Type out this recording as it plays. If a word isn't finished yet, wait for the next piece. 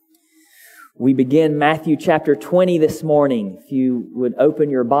We begin Matthew chapter 20 this morning. If you would open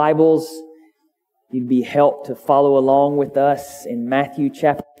your Bibles, you'd be helped to follow along with us in Matthew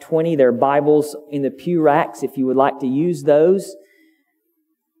chapter 20. There are Bibles in the pew racks if you would like to use those.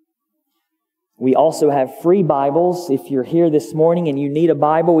 We also have free Bibles. If you're here this morning and you need a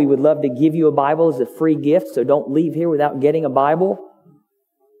Bible, we would love to give you a Bible as a free gift, so don't leave here without getting a Bible.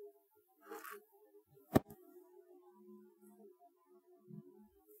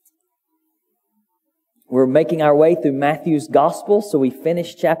 We're making our way through Matthew's Gospel, so we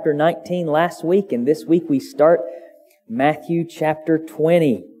finished chapter 19 last week, and this week we start Matthew chapter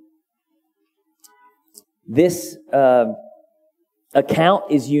 20. This account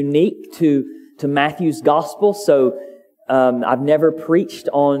is unique to Matthew's Gospel, so I've never preached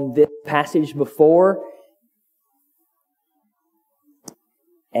on this passage before,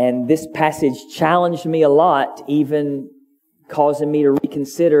 and this passage challenged me a lot, even causing me to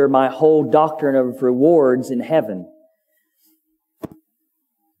reconsider my whole doctrine of rewards in heaven.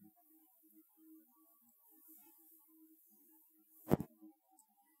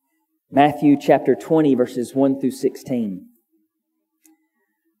 Matthew chapter 20, verses 1 through 16.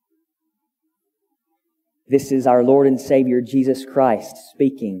 This is our Lord and Savior Jesus Christ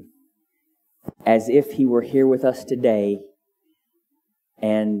speaking as if He were here with us today,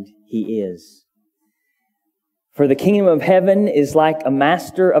 and He is. For the kingdom of heaven is like a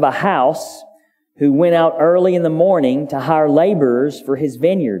master of a house who went out early in the morning to hire laborers for his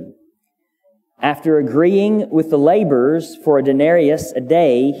vineyard. After agreeing with the laborers for a denarius a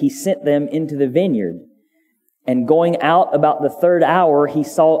day, he sent them into the vineyard. And going out about the third hour, he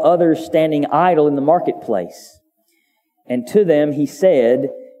saw others standing idle in the marketplace. And to them he said,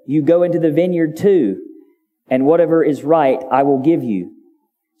 "You go into the vineyard too, and whatever is right I will give you."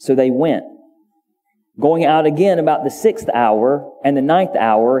 So they went. Going out again about the 6th hour and the 9th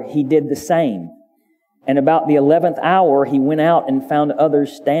hour, he did the same. And about the 11th hour, he went out and found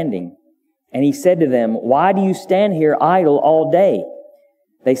others standing. And he said to them, "Why do you stand here idle all day?"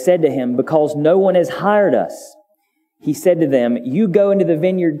 They said to him, "Because no one has hired us." He said to them, "You go into the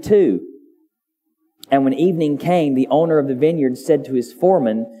vineyard too." And when evening came, the owner of the vineyard said to his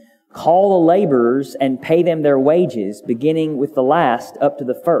foreman, "Call the laborers and pay them their wages, beginning with the last up to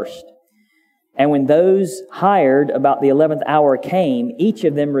the first." And when those hired about the 11th hour came, each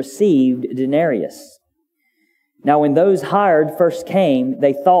of them received a denarius. Now when those hired first came,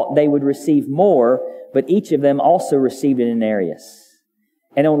 they thought they would receive more, but each of them also received a denarius.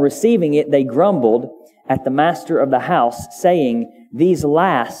 And on receiving it, they grumbled at the master of the house, saying, "These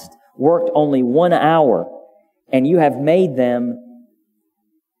last worked only 1 hour, and you have made them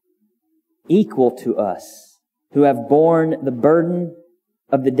equal to us, who have borne the burden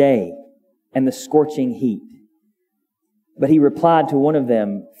of the day and the scorching heat." But he replied to one of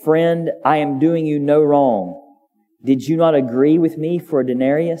them, "Friend, I am doing you no wrong. Did you not agree with me for a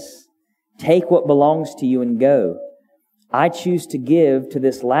denarius? Take what belongs to you and go. I choose to give to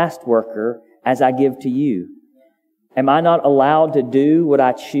this last worker as I give to you. Am I not allowed to do what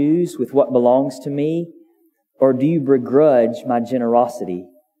I choose with what belongs to me? Or do you begrudge my generosity?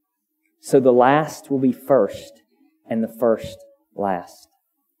 So the last will be first, and the first last."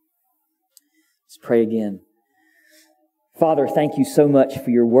 Let's pray again. Father, thank you so much for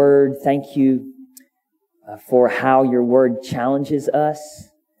your word. Thank you for how your word challenges us.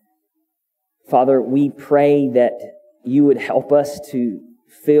 Father, we pray that you would help us to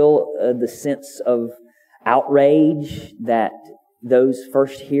feel the sense of outrage that those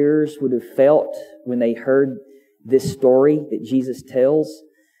first hearers would have felt when they heard this story that Jesus tells.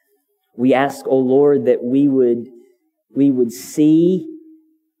 We ask, O Lord, that we would see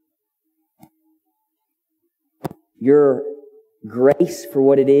your grace for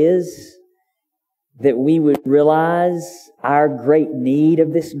what it is, that we would realize our great need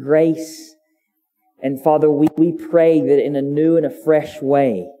of this grace. And Father, we pray that in a new and a fresh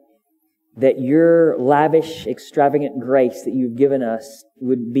way, that your lavish, extravagant grace that you've given us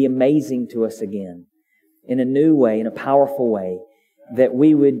would be amazing to us again, in a new way, in a powerful way, that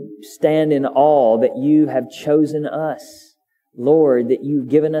we would stand in awe that you have chosen us, Lord, that you've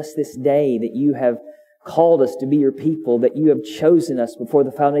given us this day, that you have called us to be your people, that you have chosen us before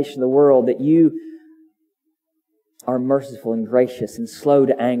the foundation of the world, that you are merciful and gracious and slow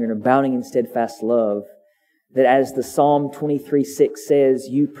to anger and abounding in steadfast love, that as the Psalm 23:6 says,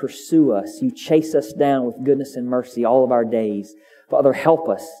 you pursue us, you chase us down with goodness and mercy all of our days. Father, help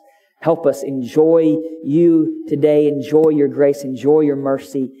us. Help us enjoy you today, enjoy your grace, enjoy your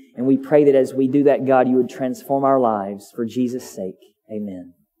mercy, and we pray that as we do that, God, you would transform our lives for Jesus' sake.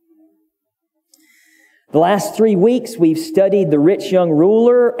 Amen. The last 3 weeks, we've studied the rich young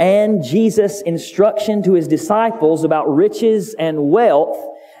ruler and Jesus' instruction to His disciples about riches and wealth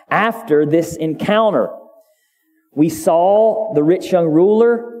after this encounter. We saw the rich young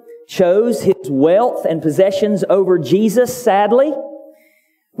ruler chose his wealth and possessions over Jesus, sadly.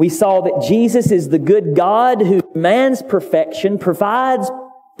 We saw that Jesus is the good God who demands perfection, provides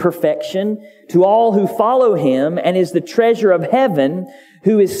perfection to all who follow Him, and is the treasure of heaven,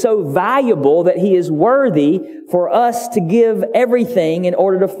 who is so valuable that He is worthy for us to give everything in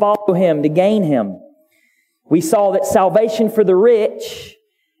order to follow Him, to gain Him. We saw that salvation for the rich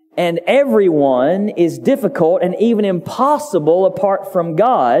and everyone is difficult and even impossible apart from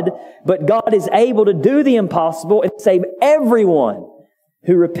God, but God is able to do the impossible and save everyone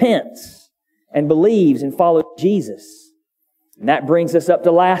who repents and believes and follows Jesus. And that brings us up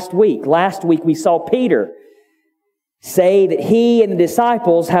to last week. Last week we saw Peter say that he and the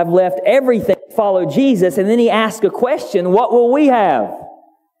disciples have left everything to follow Jesus, and then he asked a question, what will we have?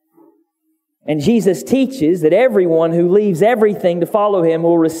 And Jesus teaches that everyone who leaves everything to follow Him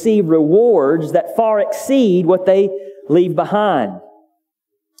will receive rewards that far exceed what they leave behind.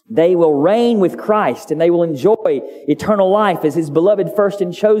 They will reign with Christ, and they will enjoy eternal life as His beloved first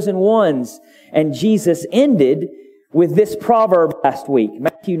and chosen ones. And Jesus ended with this proverb last week,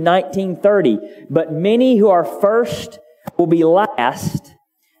 Matthew 19:30. But many who are first will be last,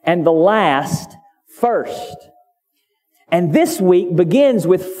 and the last first. And this week begins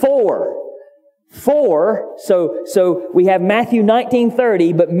with four. So we have Matthew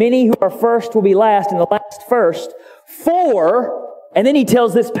 19:30, but many who are first will be last, and the last first. 4, and then He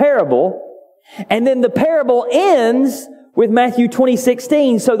tells this parable, and then the parable ends with Matthew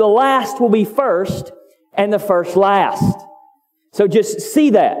 20:16. So the last will be first, and the first last. So just see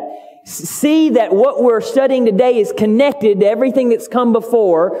that. See that what we're studying today is connected to everything that's come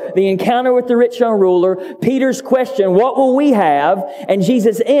before. The encounter with the rich young ruler, Peter's question, what will we have? And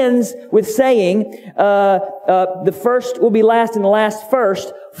Jesus ends with saying, the first will be last and the last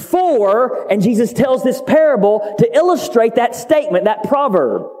first. 4, and Jesus tells this parable to illustrate that statement, that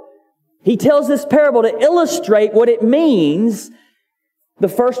proverb. He tells this parable to illustrate what it means. The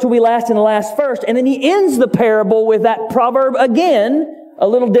first will be last and the last first. And then He ends the parable with that proverb again, a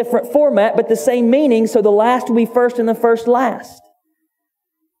little different format, but the same meaning. So the last will be first and the first last.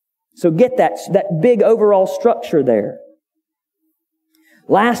 So get that big overall structure there.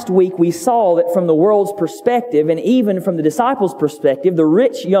 Last week we saw that from the world's perspective, and even from the disciples' perspective, the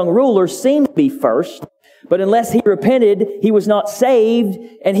rich young ruler seemed to be first, but unless he repented, he was not saved,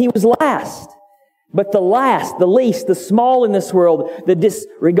 and he was last. But the last, the least, the small in this world, the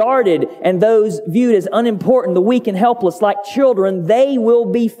disregarded, and those viewed as unimportant, the weak and helpless like children, they will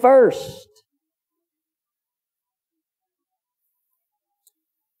be first.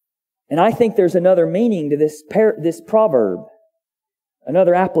 And I think there's another meaning to this proverb.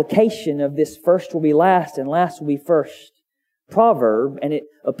 Another application of this first will be last and last will be first proverb, and it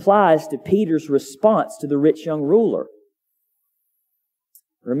applies to Peter's response to the rich young ruler.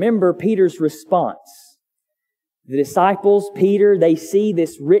 Remember Peter's response. The disciples, Peter, they see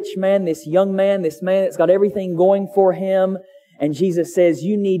this rich man, this young man, this man that's got everything going for him. And Jesus says,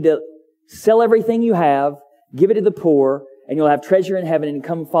 you need to sell everything you have, give it to the poor, and you'll have treasure in heaven, and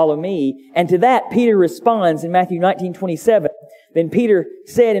come follow me. And to that, Peter responds in Matthew 19:27. Then Peter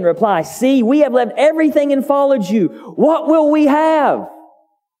said in reply, see, we have left everything and followed you. What will we have?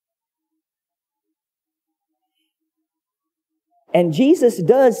 And Jesus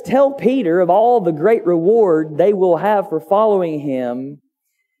does tell Peter of all the great reward they will have for following Him.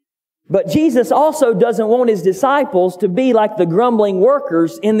 But Jesus also doesn't want His disciples to be like the grumbling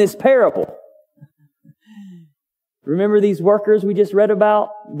workers in this parable. Remember these workers we just read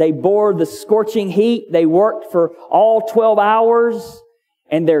about? They bore the scorching heat. They worked for all 12 hours,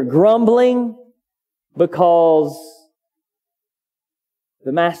 and they're grumbling because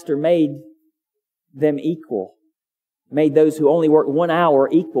the Master made them equal. Made those who only worked 1 hour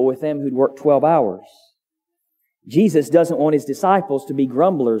equal with them who'd worked 12 hours. Jesus doesn't want His disciples to be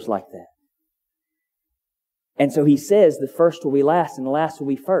grumblers like that. And so He says the first will be last and the last will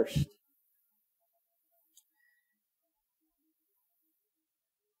be first.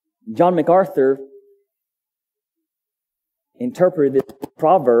 John MacArthur interpreted this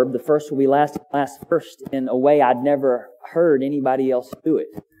proverb, the first will be last and last first, in a way I'd never heard anybody else do it.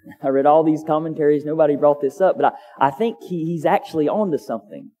 I read all these commentaries, nobody brought this up, but I think he's actually onto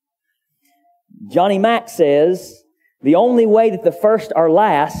something. Johnny Mack says, the only way that the first are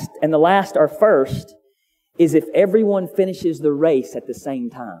last and the last are first is if everyone finishes the race at the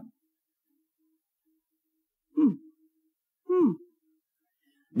same time.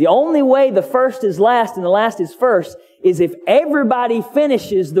 The only way the first is last and the last is first is if everybody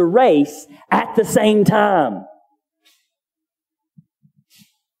finishes the race at the same time.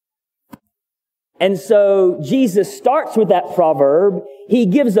 And so Jesus starts with that proverb. He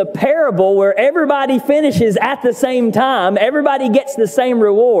gives a parable where everybody finishes at the same time. Everybody gets the same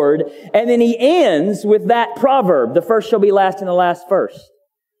reward. And then he ends with that proverb. The first shall be last and the last first.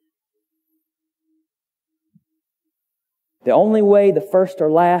 The only way the first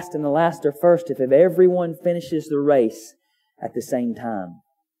are last and the last are first if everyone finishes the race at the same time.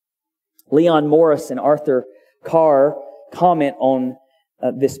 Leon Morris and Arthur Carr comment on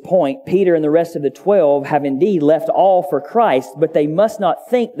this point. Peter and the rest of the 12 have indeed left all for Christ, but they must not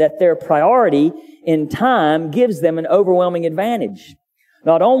think that their priority in time gives them an overwhelming advantage.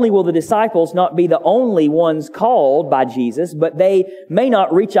 Not only will the disciples not be the only ones called by Jesus, but they may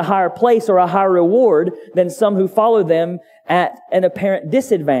not reach a higher place or a higher reward than some who follow them at an apparent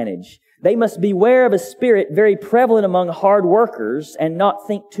disadvantage. They must beware of a spirit very prevalent among hard workers and not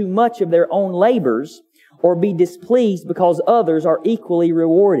think too much of their own labors or be displeased because others are equally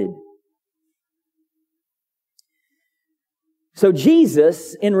rewarded. So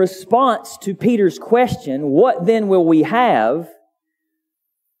Jesus, in response to Peter's question, what then will we have?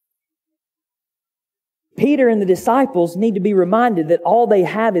 Peter and the disciples need to be reminded that all they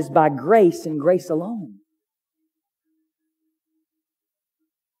have is by grace and grace alone.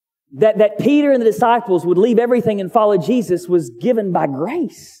 That Peter and the disciples would leave everything and follow Jesus was given by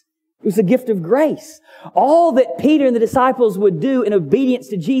grace. It was a gift of grace. All that Peter and the disciples would do in obedience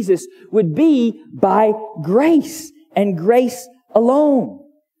to Jesus would be by grace and grace alone.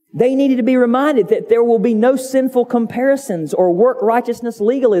 They needed to be reminded that there will be no sinful comparisons or work righteousness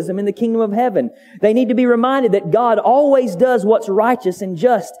legalism in the kingdom of heaven. They need to be reminded that God always does what's righteous and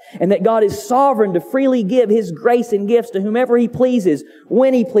just, and that God is sovereign to freely give His grace and gifts to whomever He pleases,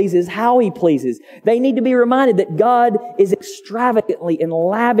 when He pleases, how He pleases. They need to be reminded that God is extravagantly and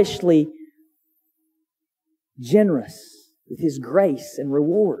lavishly generous with His grace and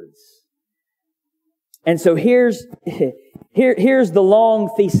rewards. And so here's the long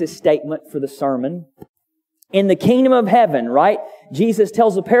thesis statement for the sermon. In the kingdom of heaven, right? Jesus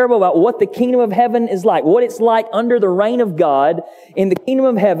tells a parable about what the kingdom of heaven is like, what it's like under the reign of God. In the kingdom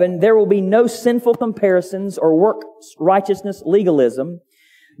of heaven, there will be no sinful comparisons or work righteousness legalism.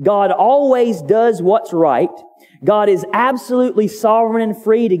 God always does what's right. God is absolutely sovereign and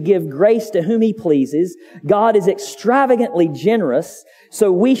free to give grace to whom He pleases. God is extravagantly generous,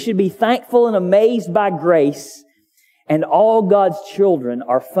 so we should be thankful and amazed by grace. And all God's children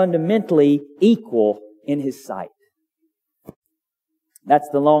are fundamentally equal in His sight. That's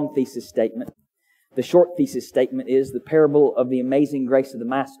the long thesis statement. The short thesis statement is the parable of the amazing grace of the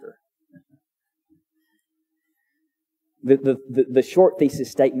Master. The short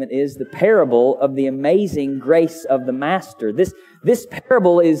thesis statement is the parable of the amazing grace of the Master. This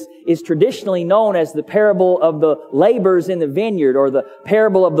parable is traditionally known as the parable of the laborers in the vineyard or the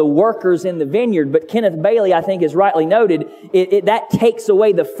parable of the workers in the vineyard. But Kenneth Bailey, I think, has rightly noted, that takes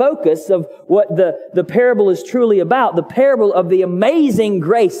away the focus of what the parable is truly about. The parable of the amazing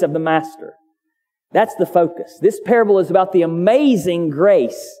grace of the Master. That's the focus. This parable is about the amazing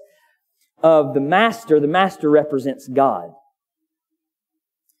grace of the Master. The Master represents God.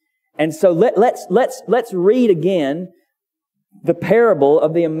 And so let's read again the parable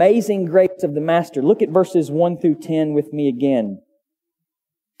of the amazing grace of the Master. Look at verses 1 through 10 with me again.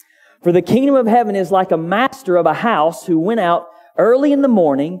 For the kingdom of heaven is like a master of a house who went out early in the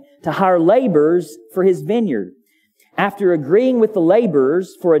morning to hire laborers for his vineyard. After agreeing with the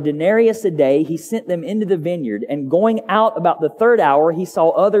laborers for a denarius a day, he sent them into the vineyard. And going out about the third hour, he saw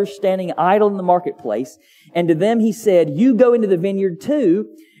others standing idle in the marketplace. And to them he said, "You go into the vineyard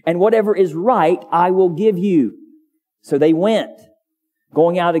too, and whatever is right I will give you." So they went.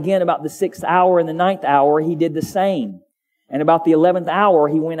 Going out again about the 6th hour and the 9th hour, he did the same. And about the 11th hour,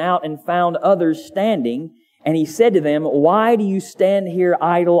 he went out and found others standing. And he said to them, "Why do you stand here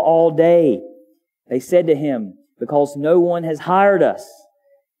idle all day?" They said to him, "Because no one has hired us."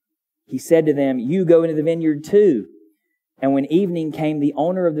 He said to them, "You go into the vineyard too." And when evening came, the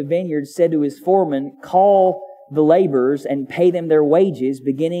owner of the vineyard said to his foreman, "Call the laborers and pay them their wages,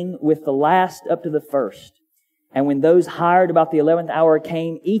 beginning with the last up to the first." And when those hired about the 11th hour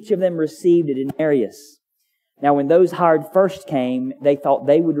came, each of them received a denarius. Now when those hired first came, they thought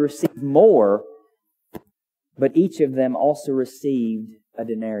they would receive more, but each of them also received a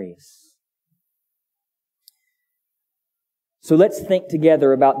denarius. So let's think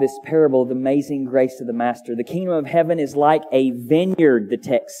together about this parable of the amazing grace of the Master. The kingdom of heaven is like a vineyard, the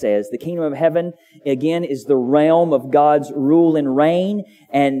text says. The kingdom of heaven, again, is the realm of God's rule and reign.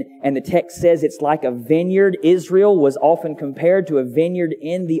 And the text says it's like a vineyard. Israel was often compared to a vineyard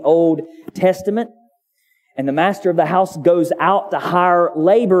in the Old Testament. And the master of the house goes out to hire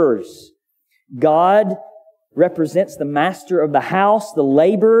laborers. God represents the master of the house. The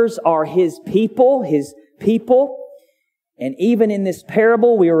laborers are His people. And even in this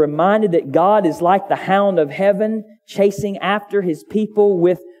parable, we are reminded that God is like the hound of heaven, chasing after His people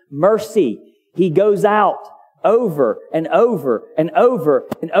with mercy. He goes out over and over and over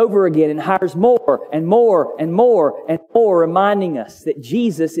and over again and hires more and more and more and more, reminding us that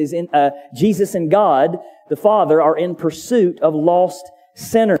Jesus and God, the Father, are in pursuit of lost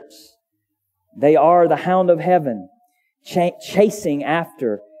sinners. They are the hound of heaven, chasing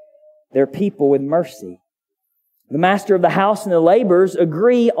after their people with mercy. The master of the house and the laborers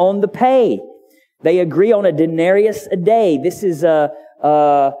agree on the pay. They agree on a denarius a day. This is the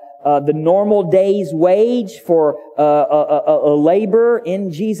normal day's wage for a laborer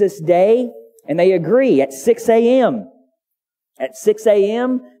in Jesus' day. And they agree at 6 a.m. At 6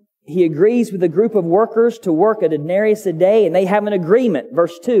 a.m., he agrees with a group of workers to work a denarius a day, and they have an agreement.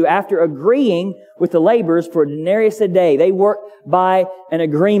 Verse 2, after agreeing with the laborers for a denarius a day, they work by an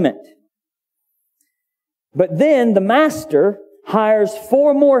agreement. But then the master hires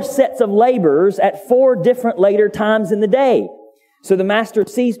 4 more sets of laborers at 4 different later times in the day. So the master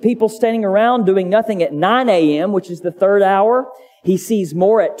sees people standing around doing nothing at 9 a.m., which is the 3rd hour. He sees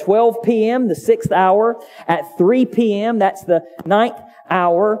more at 12 p.m., the 6th hour. At 3 p.m., that's the 9th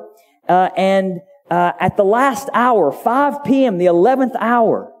hour. And at the last hour, 5 p.m., the 11th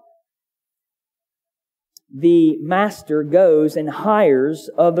hour, the master goes and hires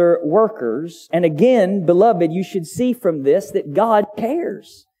other workers. And again, beloved, you should see from this that God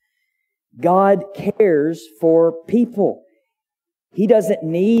cares. God cares for people. He doesn't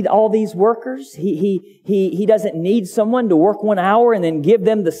need all these workers. He doesn't need someone to work 1 hour and then give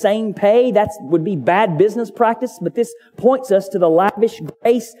them the same pay. That would be bad business practice. But this points us to the lavish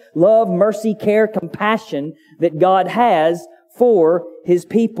grace, love, mercy, care, compassion that God has for His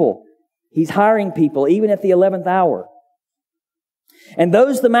people. He's hiring people even at the 11th hour. And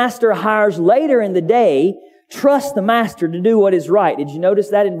those the master hires later in the day trust the master to do what is right. Did you notice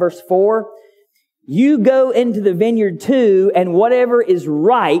that in verse 4? You go into the vineyard too, and whatever is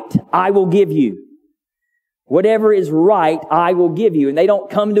right, I will give you. Whatever is right, I will give you. And they don't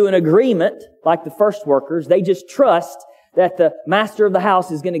come to an agreement like the first workers. They just trust that the master of the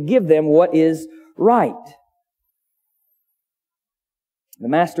house is going to give them what is right. The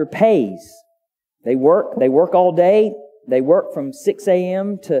master pays. They work all day. They work from 6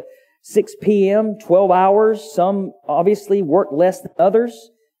 a.m. to 6 p.m., 12 hours. Some obviously work less than others.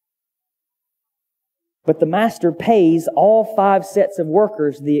 But the master pays all 5 sets of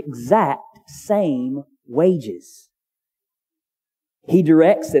workers the exact same wages. He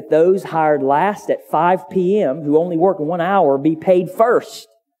directs that those hired last at 5 p.m., who only work 1 hour, be paid first.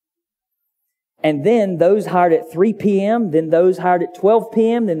 And then those hired at 3 p.m., then those hired at 12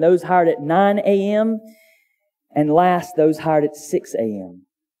 p.m., then those hired at 9 a.m., and last, those hired at 6 a.m.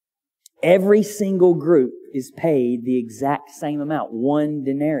 Every single group is paid the exact same amount, 1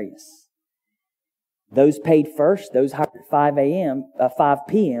 denarius. Those paid first, those hired at 5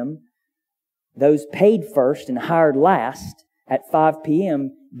 p.m., those paid first and hired last at 5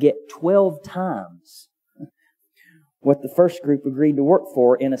 p.m. get 12 times what the first group agreed to work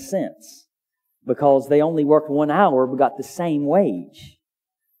for, in a sense, because they only worked 1 hour but got the same wage.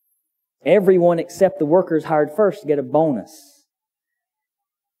 Everyone except the workers hired first get a bonus.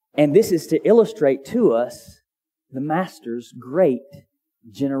 And this is to illustrate to us the master's great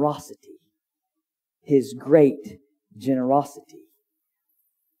generosity. His great generosity.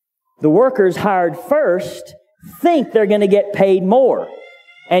 The workers hired first think they're going to get paid more.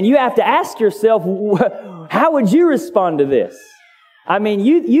 And you have to ask yourself, how would you respond to this? I mean,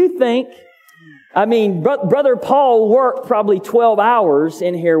 you think, Brother Paul worked probably 12 hours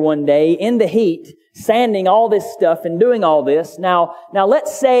in here one day in the heat, sanding all this stuff and doing all this. Now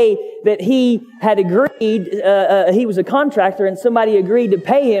let's say that he had agreed, he was a contractor and somebody agreed to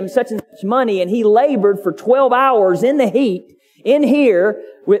pay him such and such money, and he labored for 12 hours in the heat, in here,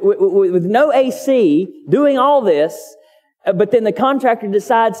 with no AC, doing all this, but then the contractor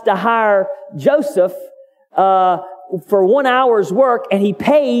decides to hire Joseph for 1 hour's work, and he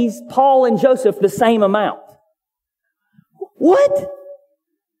pays Paul and Joseph the same amount. What?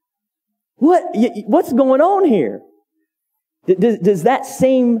 What's going on here? Does that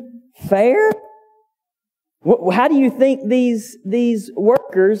seem fair? How do you think these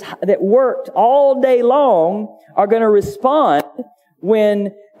workers that worked all day long are going to respond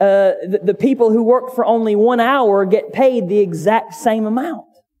when the people who worked for only 1 hour get paid the exact same amount?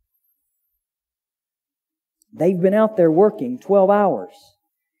 They've been out there working 12 hours.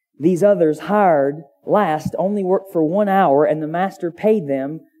 These others hired last only worked for 1 hour, and the master paid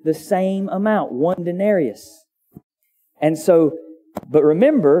them the same amount, 1 denarius. And so, but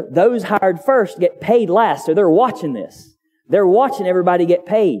remember, those hired first get paid last. So they're watching this. They're watching everybody get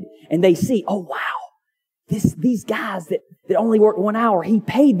paid. And they see, oh wow, these guys that only worked 1 hour, he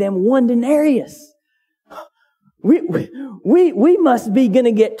paid them 1 denarius. We must be going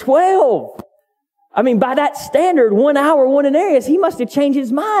to get 12. I mean, by that standard, 1 hour, 1 denarius, he must have changed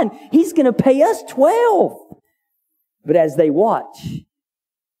his mind. He's going to pay us 12. But as they watch,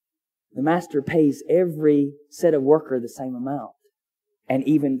 the master pays every set of worker the same amount, and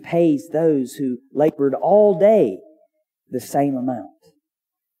even pays those who labored all day the same amount.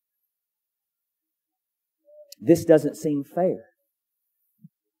 This doesn't seem fair.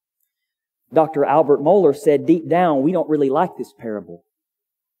 Dr. Albert Mohler said, deep down, we don't really like this parable.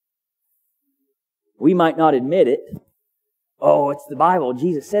 We might not admit it. Oh, it's the Bible.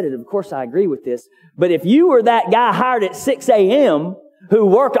 Jesus said it. Of course, I agree with this. But if you were that guy hired at 6 a.m. who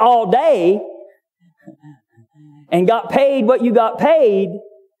worked all day and got paid what you got paid,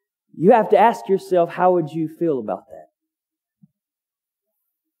 you have to ask yourself, how would you feel about that?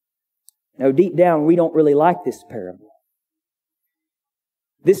 Now, deep down, we don't really like this parable.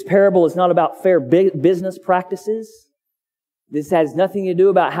 This parable is not about fair business practices. This has nothing to do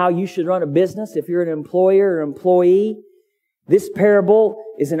about how you should run a business if you're an employer or employee. This parable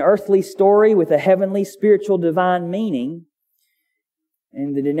is an earthly story with a heavenly, spiritual, divine meaning.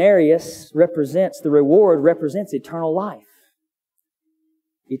 And the denarius represents, the reward represents eternal life.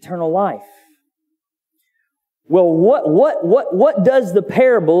 Eternal life. Well, what does the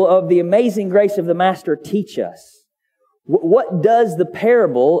parable of the amazing grace of the Master teach us? What does the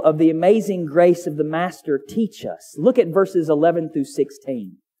parable of the amazing grace of the Master teach us? Look at verses 11 through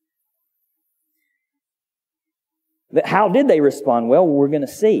 16. How did they respond? Well, we're going to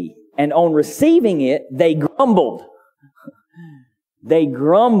see. And on receiving it, they grumbled. They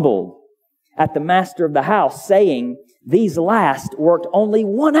grumbled at the master of the house, saying, these last worked only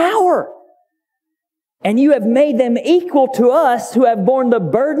 1 hour, and you have made them equal to us who have borne the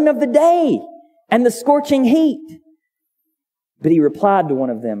burden of the day and the scorching heat. But he replied to one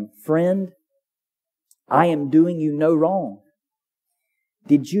of them, friend, I am doing you no wrong.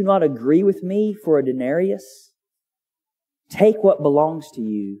 Did you not agree with me for a denarius? Take what belongs to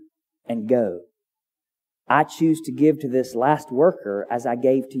you and go. I choose to give to this last worker as I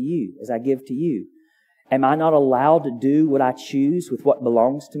give to you. Am I not allowed to do what I choose with what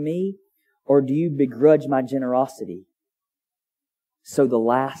belongs to me? Or do you begrudge my generosity? So the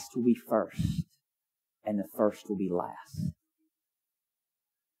last will be first, and the first will be last.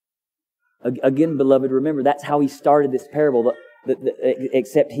 Again, beloved, remember, that's how he started this parable,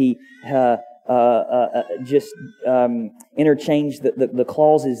 except he just interchanged the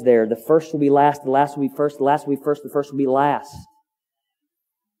clauses there. The first will be last, the last will be first, the last will be first, the first will be last.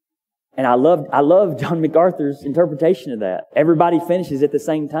 And I love John MacArthur's interpretation of that. Everybody finishes at the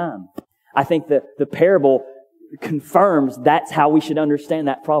same time. I think the parable confirms that's how we should understand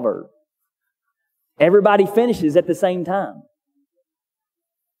that proverb. Everybody finishes at the same time.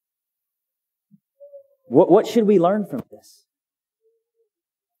 What should we learn from this?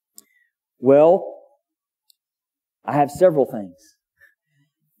 Well, I have several things.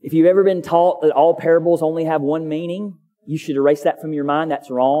 If you've ever been taught that all parables only have one meaning, you should erase that from your mind.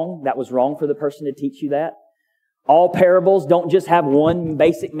 That's wrong. That was wrong for the person to teach you that. All parables don't just have one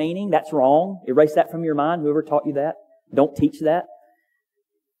basic meaning. That's wrong. Erase that from your mind, whoever taught you that. Don't teach that.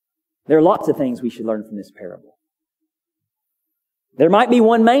 There are lots of things we should learn from this parable. There might be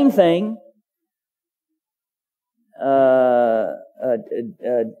one main thing.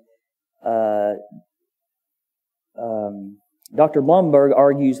 Dr. Blomberg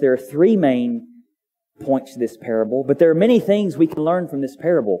argues there are 3 main points to this parable, but there are many things we can learn from this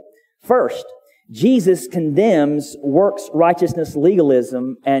parable. First, Jesus condemns works, righteousness,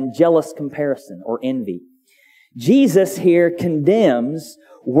 legalism, and jealous comparison or envy. Jesus here condemns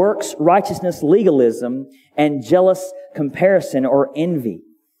works, righteousness, legalism, and jealous comparison or envy.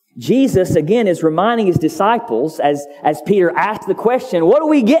 Jesus, again, is reminding His disciples, as Peter asked the question, what are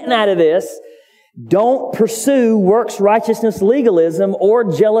we getting out of this? Don't pursue works, righteousness, legalism, or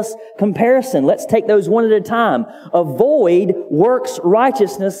jealous comparison. Let's take those one at a time. Avoid works,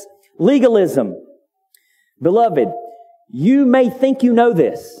 righteousness, legalism. Beloved, you may think you know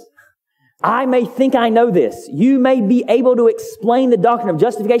this. I may think I know this. You may be able to explain the doctrine of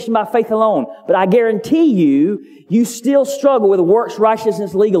justification by faith alone, but I guarantee you still struggle with works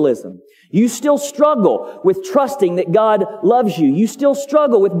righteousness legalism. You still struggle with trusting that God loves you. You still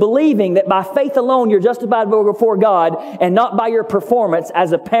struggle with believing that by faith alone you're justified before God and not by your performance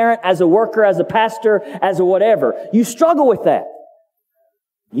as a parent, as a worker, as a pastor, as a whatever. You struggle with that.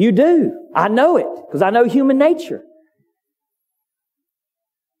 You do. I know it because I know human nature.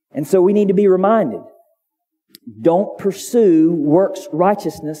 And so we need to be reminded, don't pursue works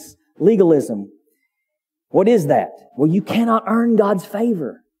righteousness legalism. What is that? Well, you cannot earn God's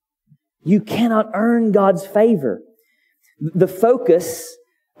favor. You cannot earn God's favor. The focus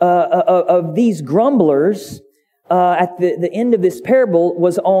of these grumblers at the end of this parable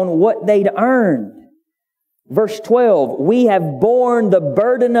was on what they'd earned. Verse 12, we have borne the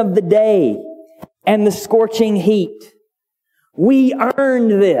burden of the day and the scorching heat. We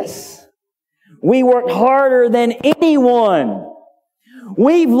earned this. We worked harder than anyone.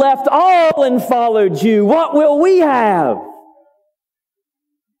 We've left all and followed you. What will we have?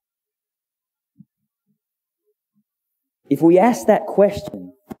 If we ask that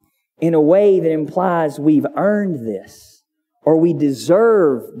question in a way that implies we've earned this or we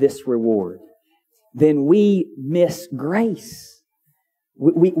deserve this reward, then we miss grace.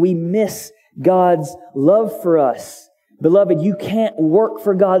 We miss God's love for us. Beloved, you can't work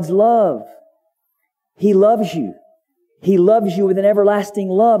for God's love. He loves you. He loves you with an everlasting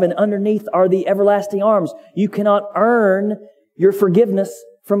love, and underneath are the everlasting arms. You cannot earn your forgiveness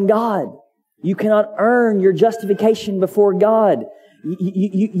from God. You cannot earn your justification before God.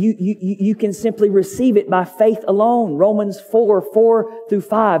 You can simply receive it by faith alone. Romans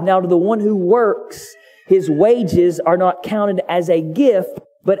 4:4-5. Now to the one who works, his wages are not counted as a gift,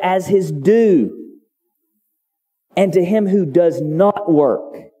 but as his due. And to him who does not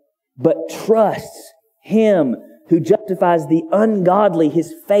work, but trusts him who justifies the ungodly,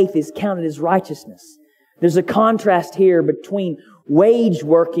 his faith is counted as righteousness. There's a contrast here between wage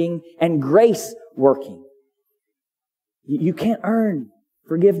working and grace working. You can't earn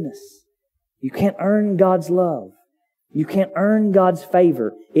forgiveness. You can't earn God's love. You can't earn God's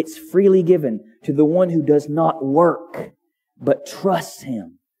favor. It's freely given to the one who does not work, but trusts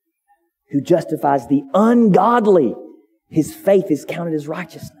him who justifies the ungodly. His faith is counted as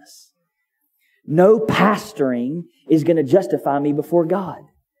righteousness. No pastoring is going to justify me before God.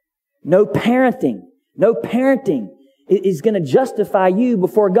 No parenting is going to justify you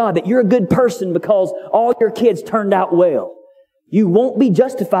before God, that you're a good person because all your kids turned out well. You won't be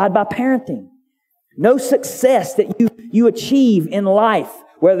justified by parenting. No success that you achieve in life,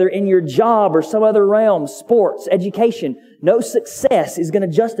 whether in your job or some other realm, sports, education, no success is going to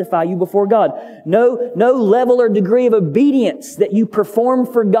justify you before God. No level or degree of obedience that you perform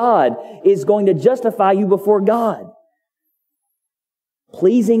for God is going to justify you before God.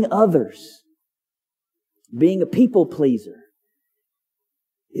 Pleasing others, being a people pleaser,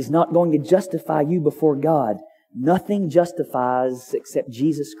 is not going to justify you before God. Nothing justifies except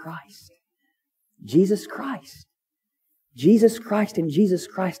Jesus Christ. Jesus Christ. Jesus Christ and Jesus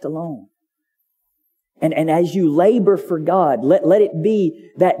Christ alone. And as you labor for God, let it be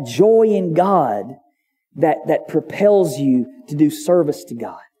that joy in God that propels you to do service to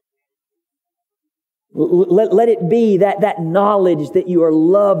God. Let it be that knowledge that you are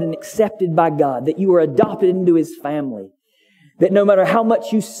loved and accepted by God, that you are adopted into His family, that no matter how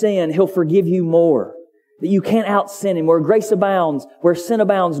much you sin, He'll forgive you more, that you can't out-sin Him. Where grace abounds, where sin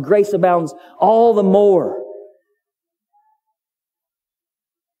abounds, grace abounds all the more.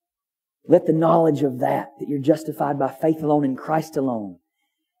 Let the knowledge of that you're justified by faith alone in Christ alone,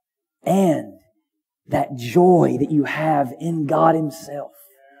 and that joy that you have in God Himself,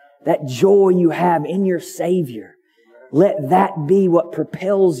 that joy you have in your Savior, let that be what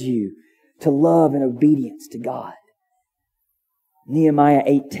propels you to love and obedience to God. Nehemiah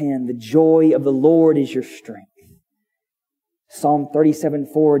 8:10, the joy of the Lord is your strength. Psalm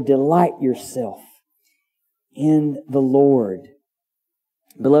 37:4, delight yourself in the Lord.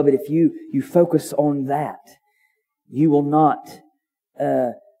 Beloved, if you focus on that, you will not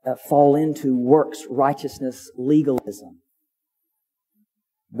fall into works righteousness legalism.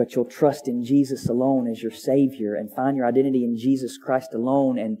 But you'll trust in Jesus alone as your Savior and find your identity in Jesus Christ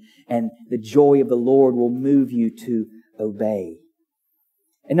alone, and the joy of the Lord will move you to obey.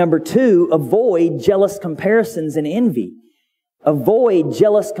 And number 2, avoid jealous comparisons and envy. Avoid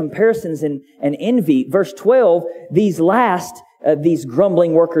jealous comparisons and envy. Verse 12, these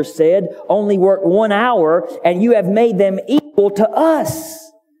grumbling workers said, only work 1 hour, and you have made them equal to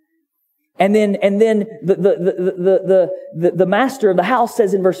us. And then the master of the house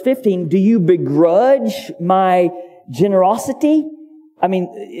says in verse 15, do you begrudge my generosity? I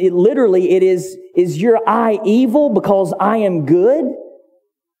mean, it is your eye evil because I am good?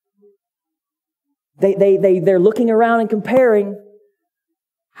 They're looking around and comparing.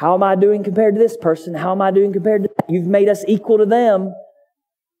 How am I doing compared to this person? How am I doing compared to that? You've made us equal to them.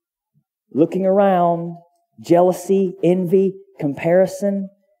 Looking around, jealousy, envy, comparison.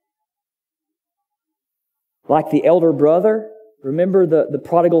 Like the elder brother. Remember the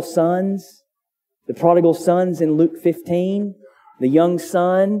prodigal sons? The prodigal sons in Luke 15. The young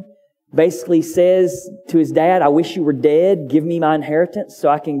son basically says to his dad, I wish you were dead. Give me my inheritance so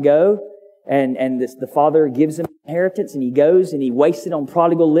I can go. And the father gives him inheritance, and he goes and he wastes it on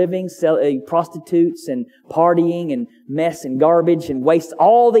prodigal living, prostitutes and partying and mess and garbage, and wastes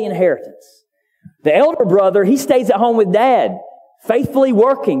all the inheritance. The elder brother, he stays at home with dad, faithfully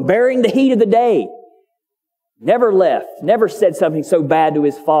working, bearing the heat of the day. Never left, never said something so bad to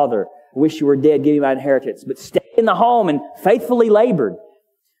his father. I wish you were dead, give me my inheritance. But stayed in the home and faithfully labored.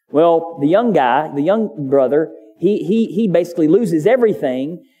 Well, the young guy, the young brother, he basically loses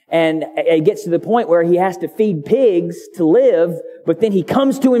everything. And it gets to the point where he has to feed pigs to live, but then he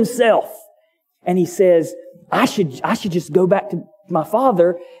comes to himself and he says, I should just go back to my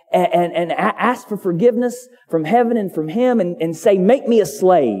father and ask for forgiveness from heaven and from him and say, make me a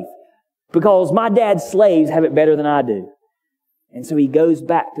slave, because my dad's slaves have it better than I do. And so he goes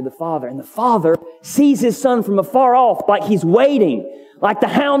back to the father, and the father sees his son from afar off, like he's waiting, like the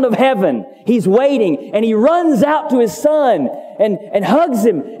hound of heaven. He's waiting, and he runs out to his son and hugs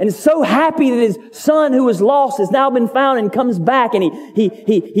him, and is so happy that his son who was lost has now been found and comes back, and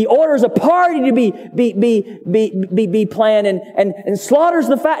he orders a party to be planned and slaughters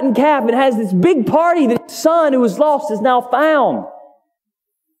the fattened calf and has this big party that his son who was lost is now found.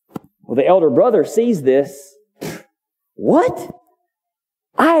 Well, the elder brother sees this. What?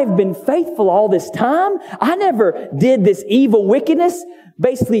 I have been faithful all this time. I never did this evil wickedness,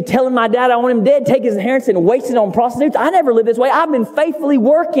 basically telling my dad I want him dead, take his inheritance and waste it on prostitutes. I never lived this way. I've been faithfully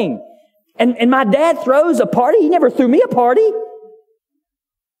working. And my dad throws a party. He never threw me a party.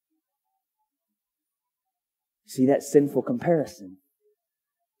 See that sinful comparison?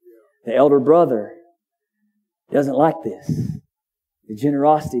 The elder brother doesn't like this. The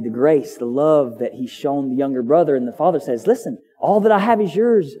generosity, the grace, the love that he's shown the younger brother. And the father says, listen, all that I have is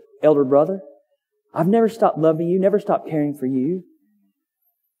yours, elder brother. I've never stopped loving you, never stopped caring for you.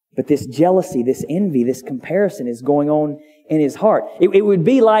 But this jealousy, this envy, this comparison is going on in his heart. It would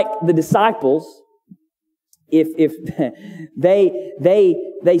be like the disciples if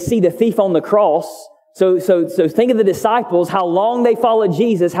they see the thief on the cross. So think of the disciples, how long they followed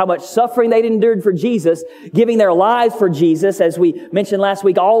Jesus, how much suffering they'd endured for Jesus, giving their lives for Jesus. As we mentioned last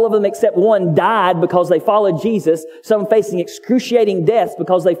week, all of them except one died because they followed Jesus, some facing excruciating deaths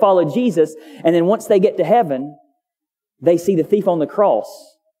because they followed Jesus. And then once they get to heaven, they see the thief on the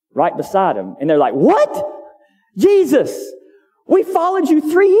cross right beside him. And they're like, what? Jesus, we followed you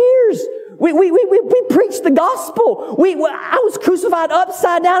 3 years. We preached the gospel. I was crucified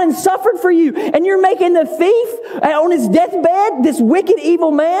upside down and suffered for you. And you're making the thief on his deathbed, this wicked, evil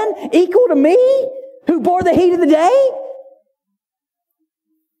man, equal to me who bore the heat of the day?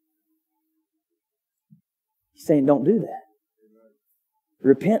 He's saying, don't do that.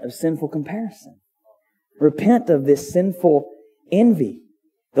 Repent of sinful comparison. Repent of this sinful envy.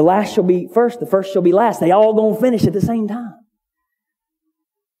 The last shall be first, the first shall be last. They all gonna finish at the same time.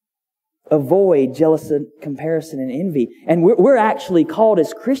 Avoid jealous comparison and envy. And we're actually called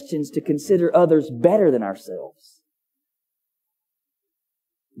as Christians to consider others better than ourselves.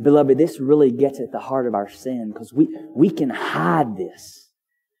 Beloved, this really gets at the heart of our sin, because we can hide this,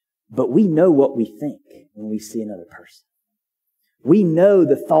 but we know what we think when we see another person. We know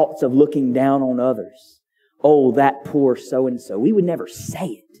the thoughts of looking down on others. Oh, that poor so-and-so. We would never say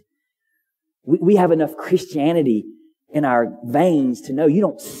it. We have enough Christianity in our veins to know you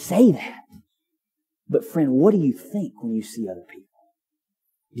don't say that. But friend, what do you think when you see other people?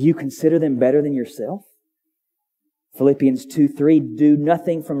 Do you consider them better than yourself? Philippians 2:3, do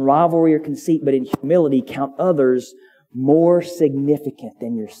nothing from rivalry or conceit, but in humility count others more significant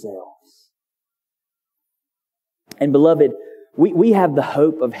than yourselves. And beloved, we have the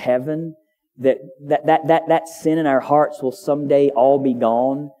hope of heaven, that sin in our hearts will someday all be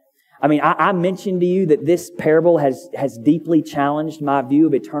gone. I mean, I mentioned to you that this parable has deeply challenged my view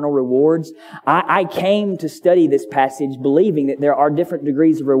of eternal rewards. I came to study this passage believing that there are different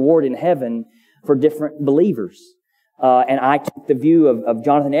degrees of reward in heaven for different believers. And I took the view of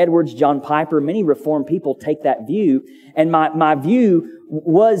Jonathan Edwards, John Piper. Many Reformed people take that view. And my view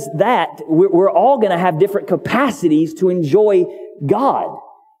was that we're all going to have different capacities to enjoy God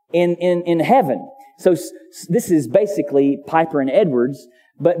in heaven. So this is basically Piper and Edwards,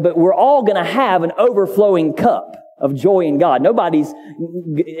 but we're all going to have an overflowing cup of joy in God. Everybody's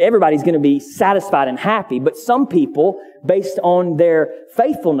going to be satisfied and happy, but some people, based on their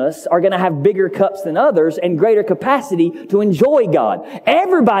faithfulness, are going to have bigger cups than others and greater capacity to enjoy God.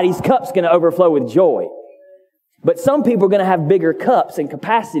 Everybody's cup's going to overflow with joy. But some people are going to have bigger cups and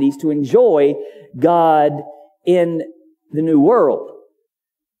capacities to enjoy God in the new world.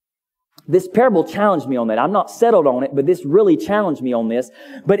 This parable challenged me on that. I'm not settled on it, but this really challenged me on this.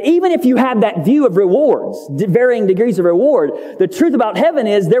 But even if you have that view of rewards, varying degrees of reward, the truth about heaven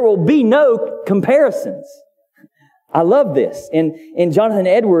is there will be no comparisons. I love this. In Jonathan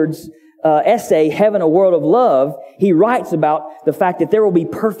Edwards' essay, Heaven, a World of Love, he writes about the fact that there will be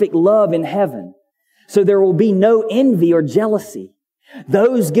perfect love in heaven. So there will be no envy or jealousy.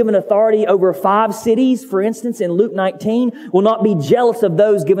 Those given authority over 5 cities, for instance, in Luke 19, will not be jealous of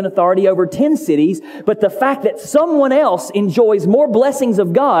those given authority over 10 cities, but the fact that someone else enjoys more blessings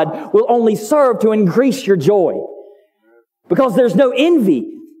of God will only serve to increase your joy. Because there's no envy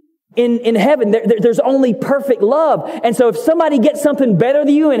in heaven. There's only perfect love. And so if somebody gets something better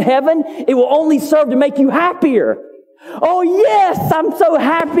than you in heaven, it will only serve to make you happier. Oh yes, I'm so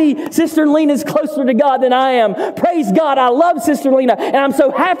happy Sister Lena's closer to God than I am. Praise God, I love Sister Lena, and I'm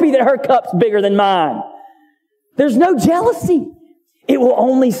so happy that her cup's bigger than mine. There's no jealousy. It will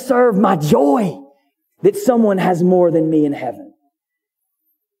only serve my joy that someone has more than me in heaven.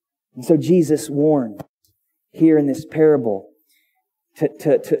 And so Jesus warned here in this parable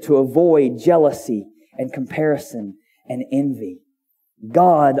to avoid jealousy and comparison and envy.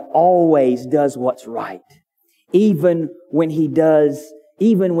 God always does what's right. Even when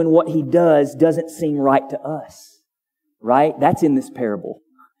what He does doesn't seem right to us. Right? That's in this parable.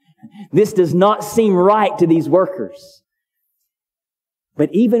 This does not seem right to these workers. But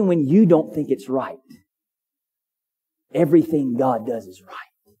even when you don't think it's right, everything God does is right.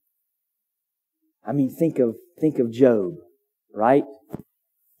 I mean, think of Job, right?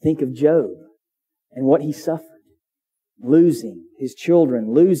 Think of Job and what he suffered. Losing his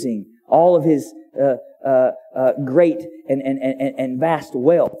children, losing all of his great and vast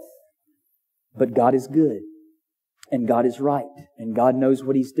wealth. But God is good. And God is right. And God knows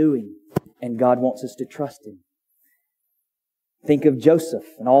what He's doing. And God wants us to trust Him. Think of Joseph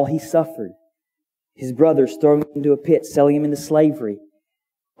and all he suffered. His brothers throwing him into a pit, selling him into slavery.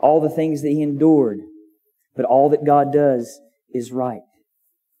 All the things that he endured. But all that God does is right.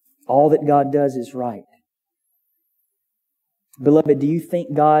 All that God does is right. Beloved, do you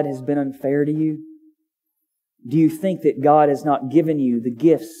think God has been unfair to you? Do you think that God has not given you the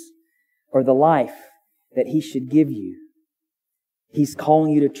gifts or the life that He should give you? He's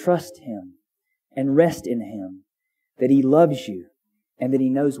calling you to trust Him and rest in Him, that He loves you and that He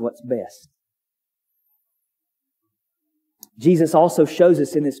knows what's best. Jesus also shows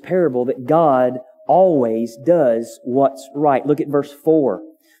us in this parable that God always does what's right. Look at verse 4.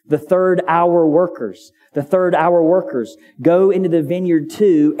 The third hour workers go into the vineyard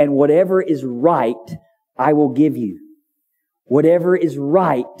too, and whatever is right, I will give you. Whatever is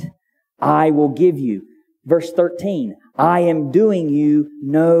right, I will give you. Verse 13, I am doing you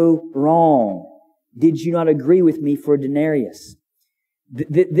no wrong. Did you not agree with me for a denarius?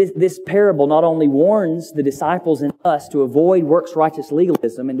 This parable not only warns the disciples and us to avoid works-righteous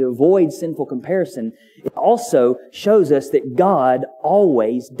legalism and to avoid sinful comparison, it also shows us that God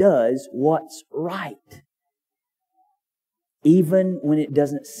always does what's right, even when it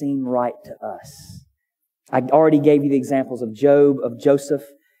doesn't seem right to us. I already gave you the examples of Job, of Joseph.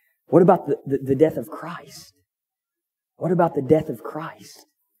 What about the death of Christ? What about the death of Christ?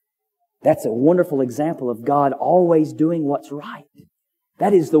 That's a wonderful example of God always doing what's right.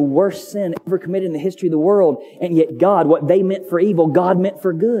 That is the worst sin ever committed in the history of the world. And yet God, what they meant for evil, God meant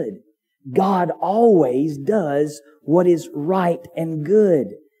for good. God always does what is right and good.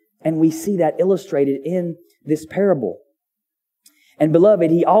 And we see that illustrated in this parable. And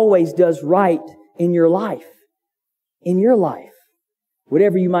beloved, He always does right in your life. In your life.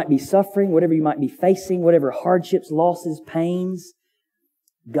 Whatever you might be suffering, whatever you might be facing, whatever hardships, losses, pains,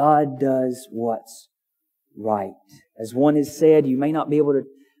 God does what's right. As one has said, you may not be able to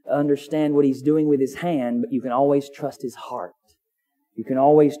understand what He's doing with His hand, but you can always trust His heart. You can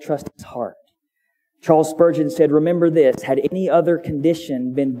always trust His heart. Charles Spurgeon said, remember this, had any other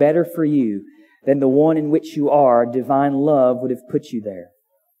condition been better for you than the one in which you are, divine love would have put you there.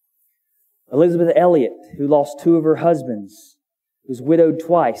 Elizabeth Elliot, who lost 2 of her husbands, was widowed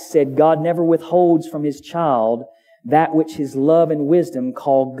twice, said, God never withholds from His child that which His love and wisdom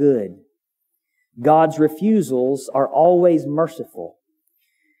call good. God's refusals are always merciful.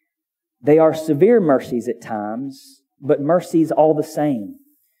 They are severe mercies at times, but mercies all the same.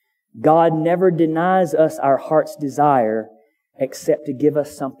 God never denies us our heart's desire except to give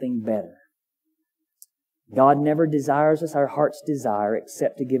us something better. God never desires us our heart's desire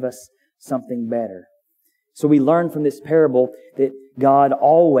except to give us something better. So we learn from this parable that God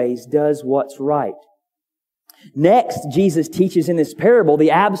always does what's right. Next, Jesus teaches in this parable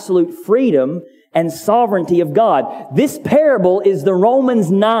the absolute freedom and sovereignty of God. This parable is the Romans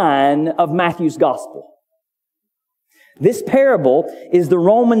 9 of Matthew's Gospel. This parable is the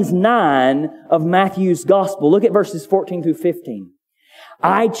Romans 9 of Matthew's Gospel. Look at verses 14 through 15.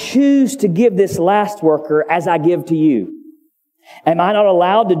 I choose to give this last worker as I give to you. Am I not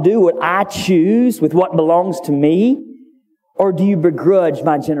allowed to do what I choose with what belongs to me? Or do you begrudge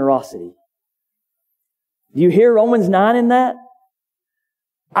my generosity? Do you hear Romans 9 in that?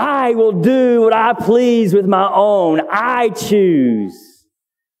 I will do what I please with my own. I choose.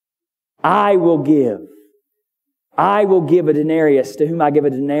 I will give. I will give a denarius to whom I give a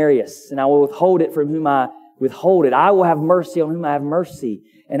denarius, and I will withhold it from whom I withhold it. I will have mercy on whom I have mercy,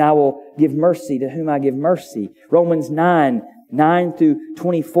 and I will give mercy to whom I give mercy. Romans 9 through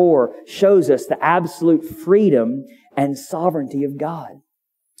 24 shows us the absolute freedom and sovereignty of God.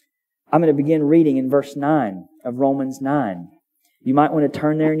 I'm going to begin reading in verse 9 of Romans 9. You might want to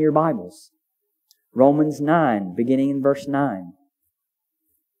turn there in your Bibles. Romans 9, beginning in verse 9.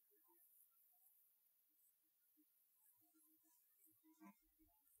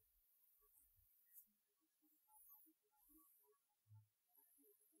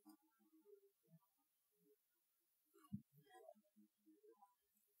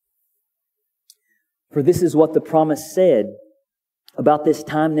 For this is what the promise said. About this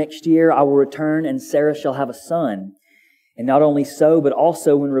time next year I will return, and Sarah shall have a son. And not only so, but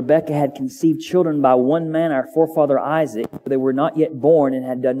also when Rebekah had conceived children by one man, our forefather Isaac, they were not yet born and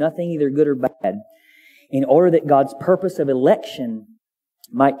had done nothing either good or bad, in order that God's purpose of election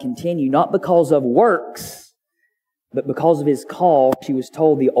might continue, not because of works, but because of His call. She was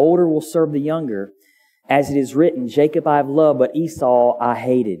told, the older will serve the younger. As it is written, Jacob I have loved, but Esau I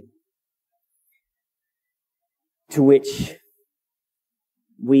hated. To which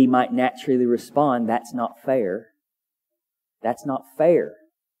we might naturally respond, that's not fair. That's not fair.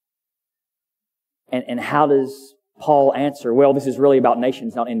 And how does Paul answer? Well, this is really about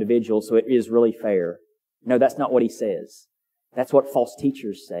nations, not individuals, so it is really fair. No, that's not what he says. That's what false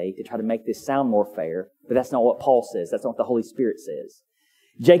teachers say to try to make this sound more fair, but that's not what Paul says. That's not what the Holy Spirit says.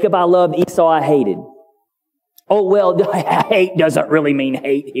 Jacob I loved, Esau I hated. Oh, well, hate doesn't really mean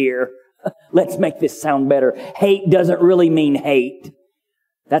hate here. Let's make this sound better. Hate doesn't really mean hate.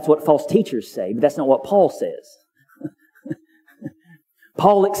 That's what false teachers say, but that's not what Paul says.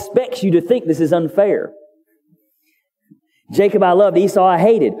 Paul expects you to think this is unfair. Jacob I loved, Esau I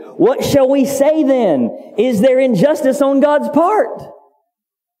hated. What shall we say then? Is there injustice on God's part?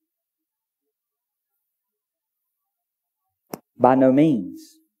 By no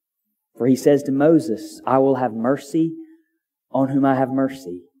means. For He says to Moses, I will have mercy on whom I have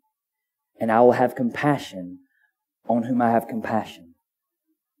mercy, and I will have compassion on whom I have compassion.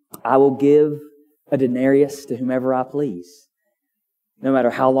 I will give a denarius to whomever I please, no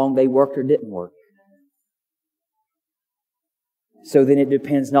matter how long they worked or didn't work. So then it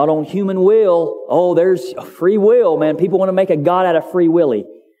depends not on human will. Oh, there's free will, man. People want to make a God out of free willy.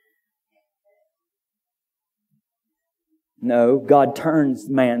 No, God turns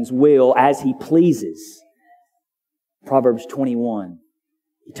man's will as He pleases. Proverbs 21.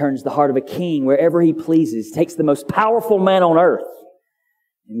 He turns the heart of a king wherever He pleases. Takes the most powerful man on earth,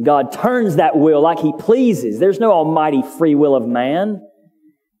 and God turns that will like He pleases. There's no almighty free will of man.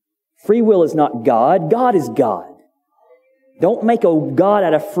 Free will is not God. God is God. Don't make a God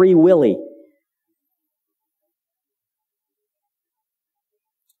out of free willy.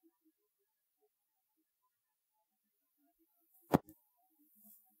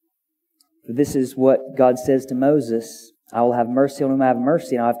 For this is what God says to Moses, I will have mercy on whom I have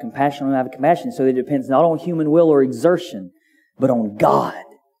mercy, and I will have compassion on whom I have compassion. So it depends not on human will or exertion, but on God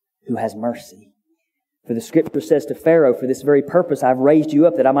who has mercy. For the Scripture says to Pharaoh, for this very purpose I have raised you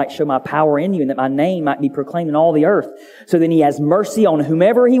up, that I might show my power in you, and that my name might be proclaimed in all the earth. So then He has mercy on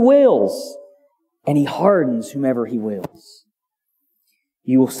whomever He wills, and He hardens whomever He wills.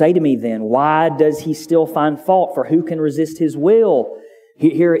 You will say to me then, why does He still find fault? For who can resist His will?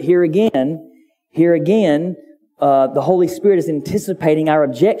 Here again, the Holy Spirit is anticipating our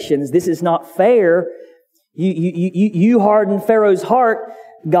objections. This is not fair. You hardened Pharaoh's heart,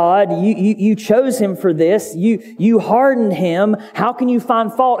 God. You chose him for this. You hardened him. How can you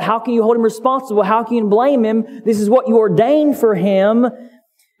find fault? How can you hold him responsible? How can you blame him? This is what you ordained for him.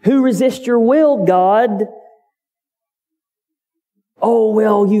 Who resists your will, God? Oh,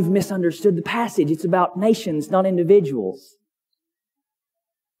 well, you've misunderstood the passage. It's about nations, not individuals.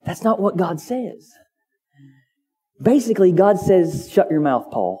 That's not what God says. Basically, God says, shut your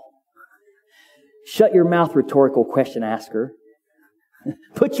mouth, Paul. Shut your mouth, rhetorical question asker.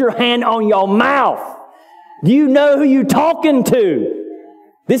 Put your hand on your mouth. Do you know who you're talking to?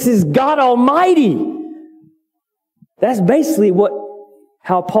 This is God Almighty. That's basically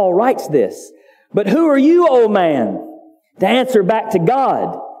how Paul writes this. But who are you, old man, to answer back to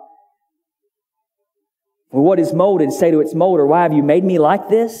God? Well, what is molded? Say to its molder, why have you made me like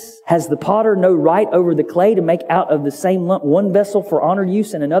this? Has the potter no right over the clay to make out of the same lump one vessel for honored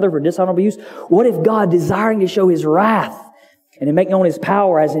use and another for dishonorable use? What if God, desiring to show His wrath and to make known His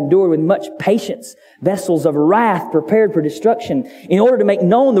power, has endured with much patience vessels of wrath prepared for destruction, in order to make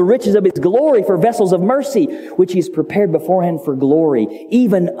known the riches of His glory for vessels of mercy, which He has prepared beforehand for glory,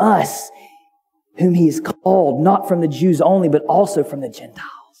 even us, whom He has called, not from the Jews only, but also from the Gentiles.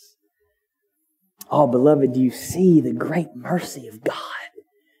 Oh, beloved, do you see the great mercy of God?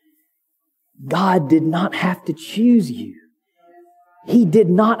 God did not have to choose you. He did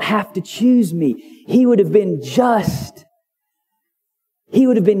not have to choose me. He would have been just. He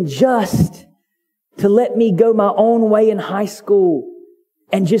would have been just to let me go my own way in high school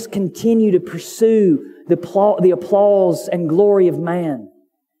and just continue to pursue the applause and glory of man.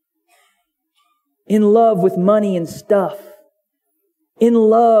 In love with money and stuff. In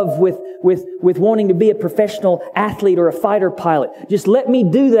love with wanting to be a professional athlete or a fighter pilot. Just let me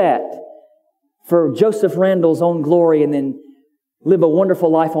do that for Joseph Randall's own glory and then live a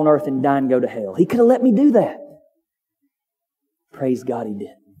wonderful life on earth and die and go to hell. He could have let me do that. Praise God He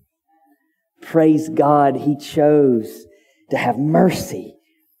didn't. Praise God He chose to have mercy.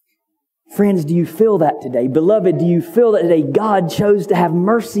 Friends, do you feel that today? Beloved, do you feel that today? God chose to have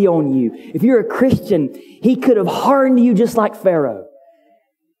mercy on you. If you're a Christian, He could have hardened you just like Pharaoh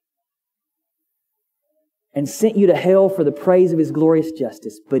and sent you to hell for the praise of His glorious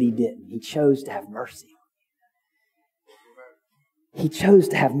justice, but He didn't. He chose to have mercy on you. He chose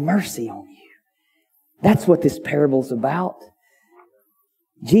to have mercy on you. That's what this parable's about.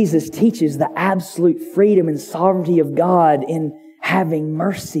 Jesus teaches the absolute freedom and sovereignty of God in having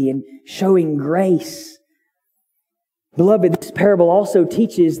mercy and showing grace. Beloved, this parable also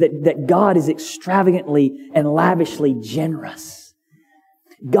teaches that God is extravagantly and lavishly generous.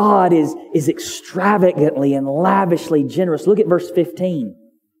 God is extravagantly and lavishly generous. Look at verse 15.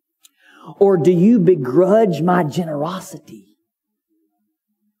 Or do you begrudge my generosity?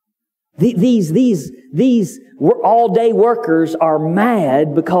 These all-day workers are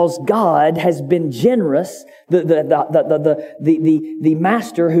mad because God has been generous. The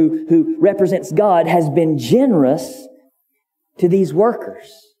master who represents God has been generous to these workers.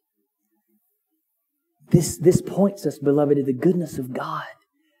 This points us, beloved, to the goodness of God.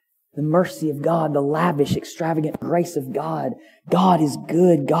 The mercy of God, the lavish, extravagant grace of God. God is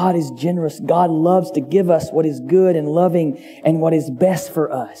good. God is generous. God loves to give us what is good and loving and what is best for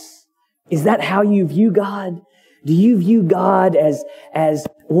us. Is that how you view God? Do you view God as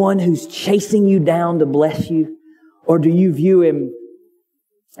one who's chasing you down to bless you? Or do you view Him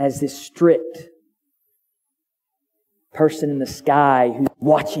as this strict person in the sky who's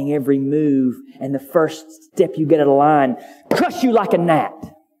watching every move, and the first step you get out of line, crush you like a gnat?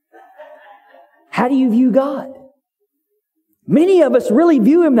 How do you view God? Many of us really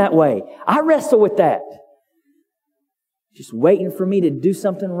view Him that way. I wrestle with that. Just waiting for me to do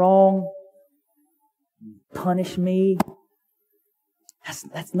something wrong, punish me.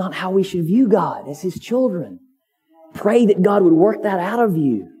 That's not how we should view God as His children. Pray that God would work that out of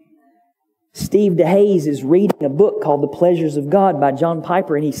you. Steve DeHaze is reading a book called The Pleasures of God by John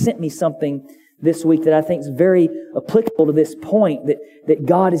Piper, and he sent me something this week that I think is very applicable to this point, that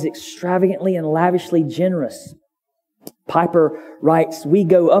God is extravagantly and lavishly generous. Piper writes, we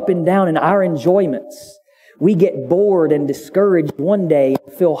go up and down in our enjoyments. We get bored and discouraged one day,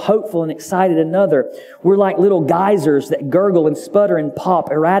 feel hopeful and excited another. We're like little geysers that gurgle and sputter and pop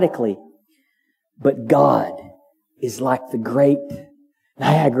erratically. But God is like the great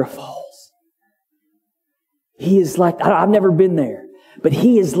Niagara Falls. He is like, I've never been there, but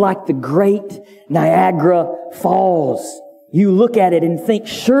He is like the great Niagara Falls. You look at it and think,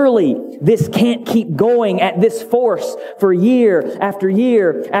 surely this can't keep going at this force for year after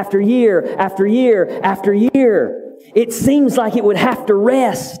year after year after year after year. It seems like it would have to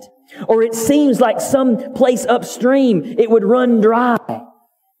rest, or it seems like some place upstream it would run dry.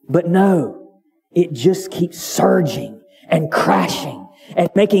 But no, it just keeps surging and crashing and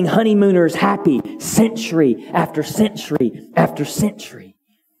making honeymooners happy century after century after century.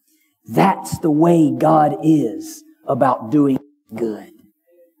 That's the way God is about doing good.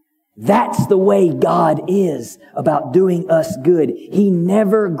 That's the way God is about doing us good. He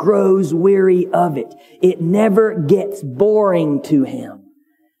never grows weary of it. It never gets boring to Him.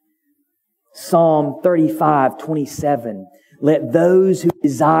 Psalm 35:27. Let those who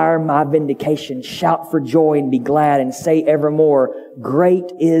desire my vindication shout for joy and be glad and say evermore,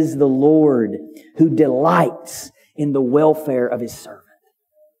 great is the Lord who delights in the welfare of His servant.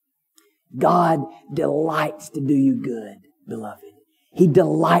 God delights to do you good, beloved. He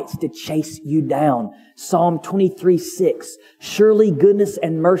delights to chase you down. Psalm 23:6. Surely goodness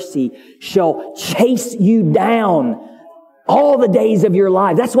and mercy shall chase you down all the days of your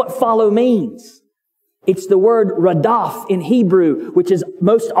life. That's what follow means. It's the word radaf in Hebrew, which is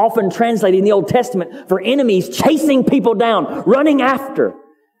most often translated in the Old Testament for enemies chasing people down, running after.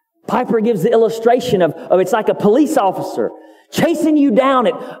 Piper gives the illustration of it's like a police officer chasing you down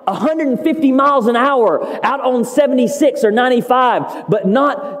at 150 miles an hour out on 76 or 95, but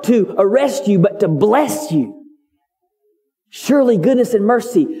not to arrest you, but to bless you. Surely goodness and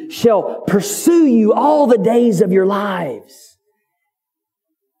mercy shall pursue you all the days of your lives.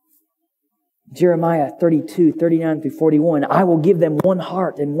 Jeremiah 32:39-41. I will give them one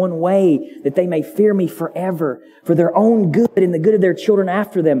heart and one way, that they may fear me forever, for their own good and the good of their children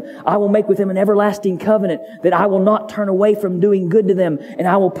after them. I will make with them an everlasting covenant, that I will not turn away from doing good to them, and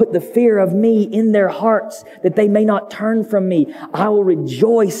I will put the fear of me in their hearts, that they may not turn from me. I will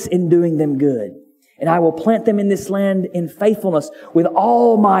rejoice in doing them good, and I will plant them in this land in faithfulness with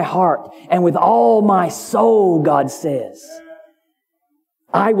all my heart and with all my soul, God says.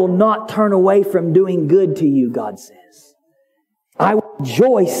 I will not turn away from doing good to you, God says. I will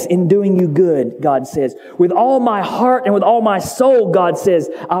rejoice in doing you good, God says. With all my heart and with all my soul, God says,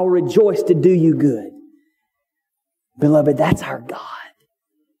 I will rejoice to do you good. Beloved, that's our God.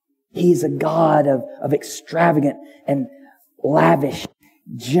 He's a God of extravagant and lavish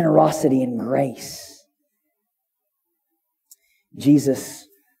generosity and grace. Jesus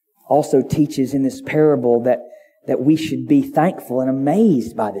also teaches in this parable that we should be thankful and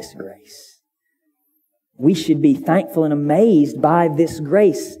amazed by this grace. We should be thankful and amazed by this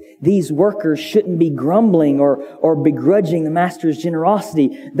grace. These workers shouldn't be grumbling or begrudging the master's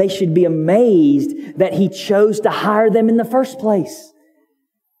generosity. They should be amazed that He chose to hire them in the first place.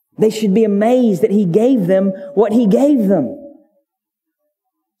 They should be amazed that He gave them what He gave them.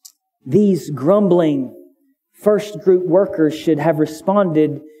 These grumbling first group workers should have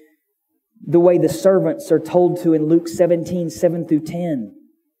responded the way the servants are told to in Luke 17:7-10.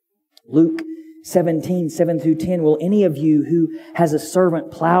 Luke 17:7-10. Will any of you who has a servant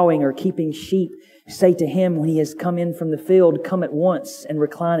plowing or keeping sheep say to him when he has come in from the field, come at once and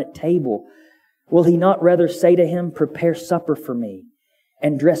recline at table? Will he not rather say to him, prepare supper for me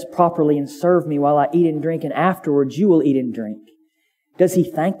and dress properly and serve me while I eat and drink, and afterwards you will eat and drink? Does he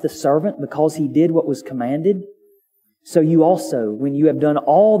thank the servant because he did what was commanded? So you also, when you have done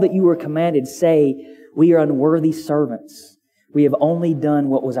all that you were commanded, say, we are unworthy servants. We have only done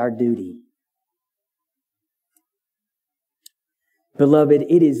what was our duty. Beloved,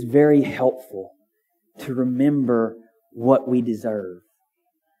 it is very helpful to remember what we deserve.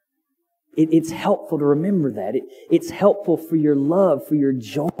 It's helpful to remember that. It's helpful for your love, for your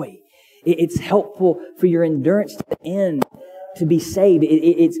joy. It's helpful for your endurance to the end, to be saved.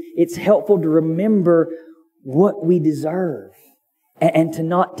 It's helpful to remember what we deserve and to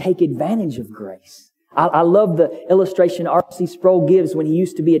not take advantage of grace. I love the illustration R.C. Sproul gives when he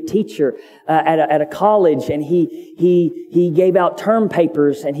used to be a teacher at a college, and he gave out term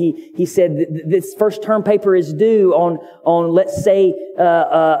papers, and he said this first term paper is due on let's say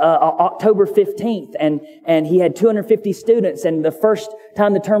October 15th, and he had 250 students, and the first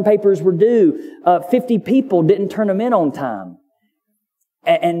time the term papers were due, 50 people didn't turn them in on time,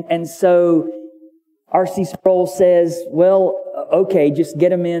 and so R.C. Sproul says, well, okay, just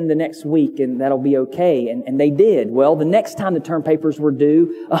get them in the next week and that'll be okay. And they did. Well, the next time the term papers were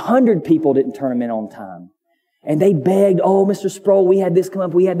due, 100 people didn't turn them in on time. And they begged, oh, Mr. Sproul, we had this come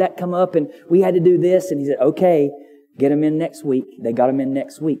up, we had that come up, and we had to do this. And he said, okay, get them in next week. They got them in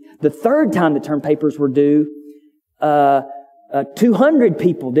next week. The third time the term papers were due, 200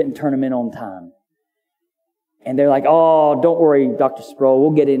 people didn't turn them in on time. And they're like, oh, don't worry, Dr. Sproul,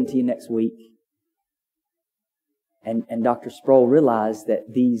 we'll get into you next week. And Dr. Sproul realized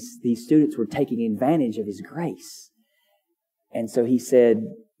that these students were taking advantage of his grace. And so he said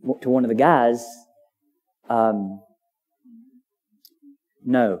to one of the guys,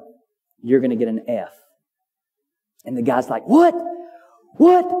 no, you're going to get an F. And the guy's like, what?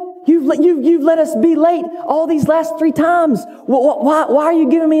 You've let us be late all these last 3 times. Why are you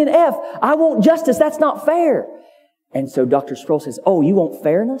giving me an F? I want justice. That's not fair. And so Dr. Sproul says, oh, you want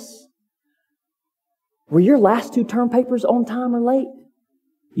fairness? Were your last 2 term papers on time or late?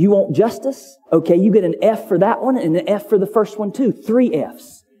 You want justice? Okay, you get an F for that one and an F for the first one too. 3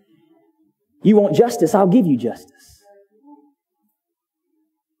 Fs. You want justice? I'll give you justice.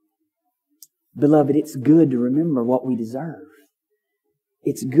 Beloved, it's good to remember what we deserve.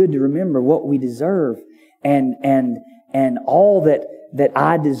 It's good to remember what we deserve. And all that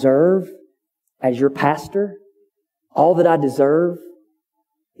I deserve as your pastor, all that I deserve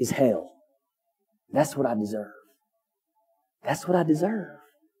is hell. That's what I deserve. That's what I deserve.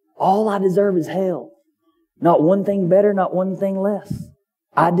 All I deserve is hell. Not one thing better, not one thing less.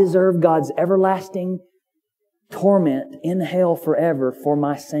 I deserve God's everlasting torment in hell forever for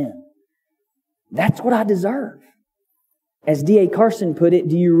my sin. That's what I deserve. As D.A. Carson put it,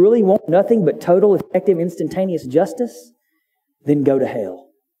 do you really want nothing but total, effective, instantaneous justice? Then go to hell.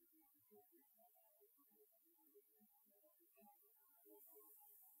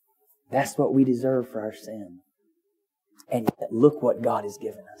 That's what we deserve for our sin. And yet, look what God has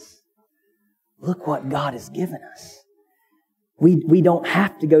given us. Look what God has given us. We don't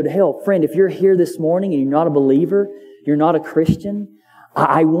have to go to hell. Friend, if you're here this morning and you're not a believer, you're not a Christian,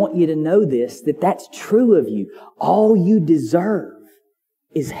 I want you to know this, that that's true of you. All you deserve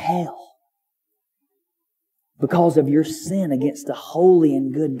is hell because of your sin against a holy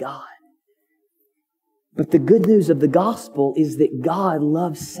and good God. But the good news of the gospel is that God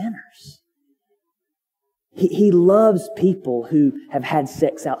loves sinners. He loves people who have had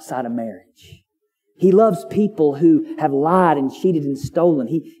sex outside of marriage. He loves people who have lied and cheated and stolen.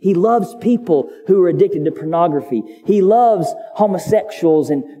 He loves people who are addicted to pornography. He loves homosexuals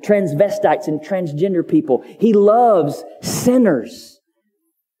and transvestites and transgender people. He loves sinners.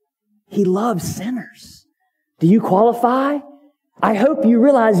 He loves sinners. Do you qualify? I hope you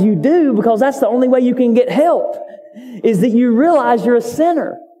realize you do, because that's the only way you can get help, is that you realize you're a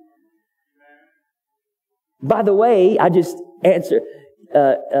sinner. By the way, I just answered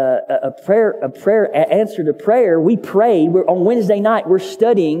answer to prayer. We prayed. On Wednesday night, we're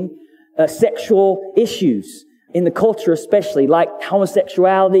studying sexual issues in the culture, especially like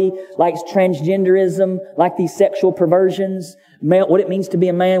homosexuality, like transgenderism, like these sexual perversions, what it means to be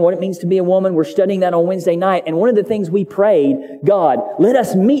a man, what it means to be a woman. We're studying that on Wednesday night. And one of the things we prayed, God, let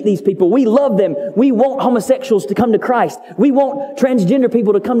us meet these people. We love them. We want homosexuals to come to Christ. We want transgender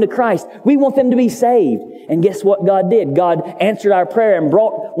people to come to Christ. We want them to be saved. And guess what God did? God answered our prayer and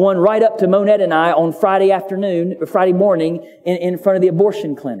brought one right up to Monette and I on Friday morning in front of the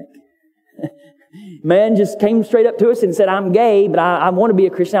abortion clinic. Man just came straight up to us and said, I'm gay, but I want to be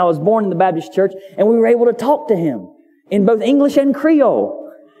a Christian. I was born in the Baptist church. And we were able to talk to him in both English and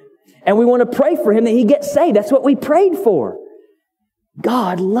Creole. And we want to pray for him that he gets saved. That's what we prayed for.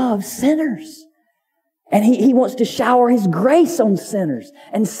 God loves sinners. And He wants to shower His grace on sinners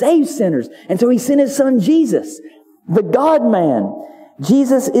and save sinners. And so He sent His Son Jesus, the God-man.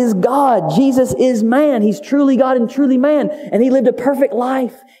 Jesus is God. Jesus is man. He's truly God and truly man. And He lived a perfect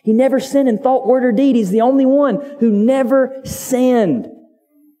life. He never sinned in thought, word, or deed. He's the only one who never sinned.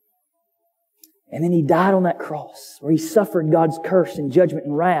 And then He died on that cross where He suffered God's curse and judgment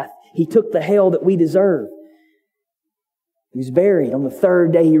and wrath. He took the hell that we deserve. He was buried. On the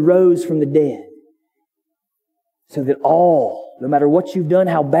 3rd day, He rose from the dead. So that no matter what you've done,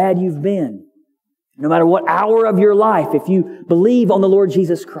 how bad you've been, no matter what hour of your life, if you believe on the Lord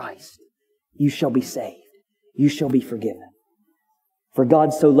Jesus Christ, you shall be saved. You shall be forgiven. For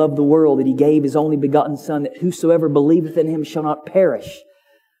God so loved the world that He gave His only begotten Son, that whosoever believeth in Him shall not perish,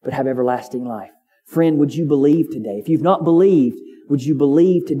 but have everlasting life. Friend, would you believe today? If you've not believed, would you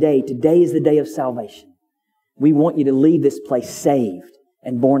believe today? Today is the day of salvation. We want you to leave this place saved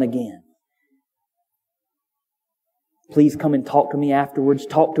and born again. Please come and talk to me afterwards.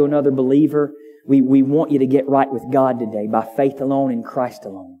 Talk to another believer. We want you to get right with God today by faith alone in Christ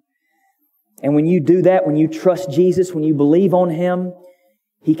alone. And when you do that, when you trust Jesus, when you believe on Him,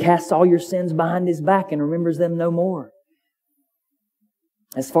 He casts all your sins behind His back and remembers them no more.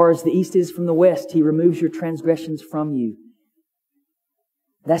 As far as the east is from the west, He removes your transgressions from you.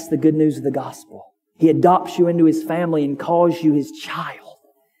 That's the good news of the gospel. He adopts you into His family and calls you His child.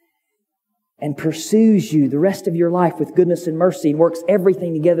 and pursues you the rest of your life with goodness and mercy and works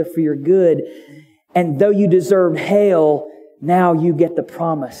everything together for your good. And though you deserved hell, now you get the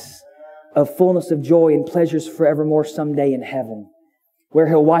promise of fullness of joy and pleasures forevermore someday in heaven, where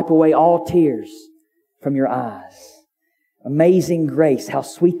He'll wipe away all tears from your eyes. Amazing grace, how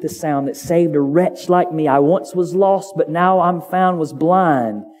sweet the sound that saved a wretch like me. I once was lost, but now I'm found, was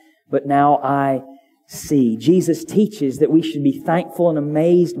blind, but now I see. Jesus teaches that we should be thankful and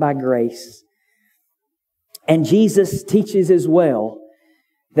amazed by grace. And Jesus teaches as well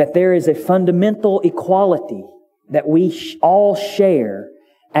that there is a fundamental equality that we all share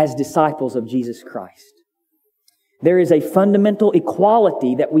as disciples of Jesus Christ. There is a fundamental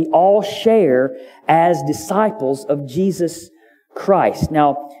equality that we all share as disciples of Jesus Christ.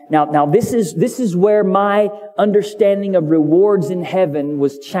 Now, this is where my understanding of rewards in heaven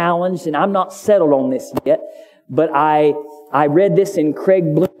was challenged, and I'm not settled on this yet, but I read this in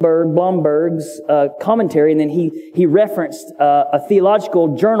Craig Blomberg's commentary, and then he referenced a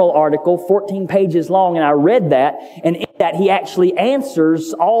theological journal article, 14 pages long, and I read that, and in that he actually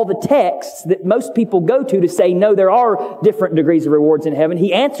answers all the texts that most people go to say, no, there are different degrees of rewards in heaven.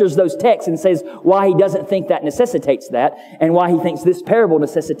 He answers those texts and says why he doesn't think that necessitates that, and why he thinks this parable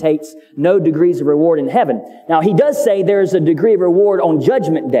necessitates no degrees of reward in heaven. Now, he does say there's a degree of reward on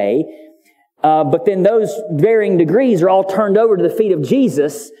Judgment Day, but then those varying degrees are all turned over to the feet of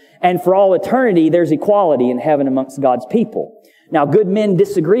Jesus, and for all eternity, there's equality in heaven amongst God's people. Now, good men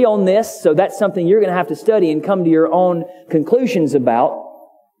disagree on this, so that's something you're going to have to study and come to your own conclusions about.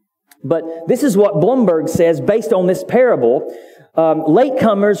 But this is what Blomberg says based on this parable.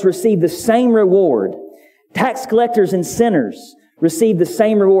 Latecomers receive the same reward. Tax collectors and sinners receive the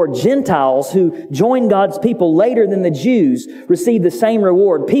same reward. Gentiles who join God's people later than the Jews receive the same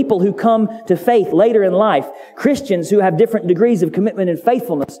reward. People who come to faith later in life, Christians who have different degrees of commitment and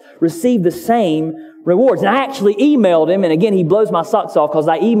faithfulness, receive the same rewards. And I actually emailed him, and again, he blows my socks off because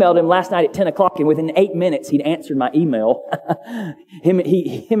I emailed him last night at 10 o'clock, and within 8 minutes, he'd answered my email. Him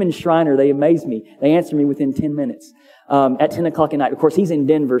and Schreiner, they amaze me. They answered me within 10 minutes at 10 o'clock at night. Of course, he's in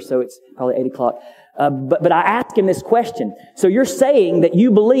Denver, so it's probably 8 o'clock. But I asked him this question. So you're saying that you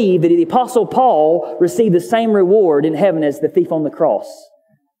believe that the Apostle Paul received the same reward in heaven as the thief on the cross?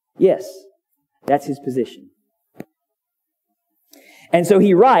 Yes, that's his position. And so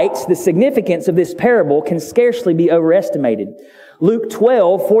he writes, the significance of this parable can scarcely be overestimated. Luke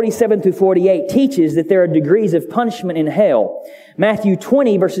 12, 47 through 48 teaches that there are degrees of punishment in hell. Matthew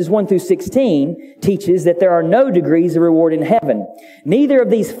 20, verses 1 through 16 teaches that there are no degrees of reward in heaven. Neither of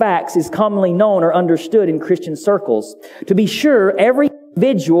these facts is commonly known or understood in Christian circles. To be sure, every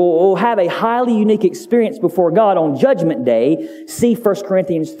individual will have a highly unique experience before God on Judgment Day. See 1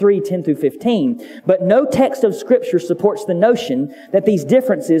 Corinthians 3, 10 through 15. But no text of Scripture supports the notion that these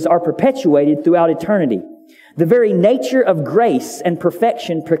differences are perpetuated throughout eternity. The very nature of grace and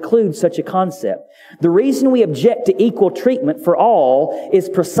perfection precludes such a concept. The reason we object to equal treatment for all is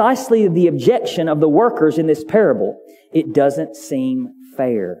precisely the objection of the workers in this parable. It doesn't seem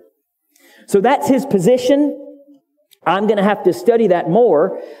fair. So that's his position. I'm going to have to study that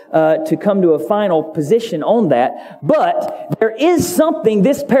more to come to a final position on that. But there is something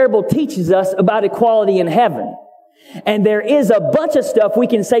this parable teaches us about equality in heaven. And there is a bunch of stuff we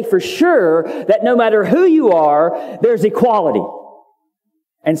can say for sure that no matter who you are, there's equality.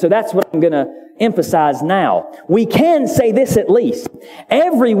 And so that's what I'm going to emphasize now. We can say this at least.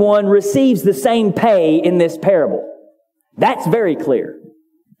 Everyone receives the same pay in this parable. That's very clear.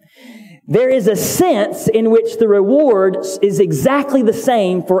 There is a sense in which the reward is exactly the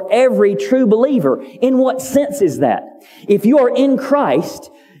same for every true believer. In what sense is that? If you are in Christ,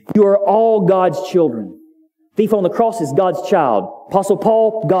 you are all God's children. Thief on the cross is God's child. Apostle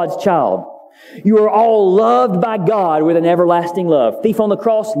Paul, God's child. You are all loved by God with an everlasting love. Thief on the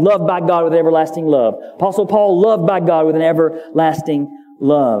cross, loved by God with an everlasting love. Apostle Paul, loved by God with an everlasting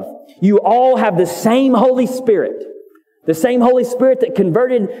love. You all have the same Holy Spirit. The same Holy Spirit that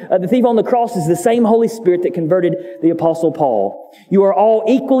converted the thief on the cross is the same Holy Spirit that converted the Apostle Paul. You are all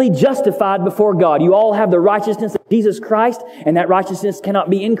equally justified before God. You all have the righteousness of Jesus Christ, and that righteousness cannot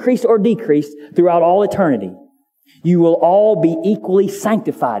be increased or decreased throughout all eternity. You will all be equally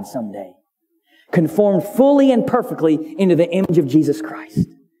sanctified someday, conformed fully and perfectly into the image of Jesus Christ.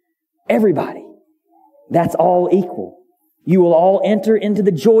 Everybody. That's all equal. You will all enter into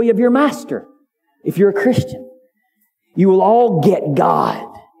the joy of your Master if you're a Christian. You will all get God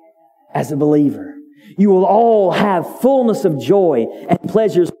as a believer. You will all have fullness of joy and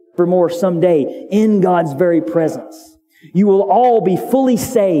pleasures for more someday in God's very presence. You will all be fully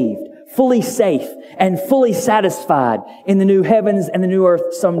saved, fully safe, and fully satisfied in the new heavens and the new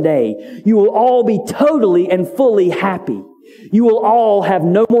earth someday. You will all be totally and fully happy. You will all have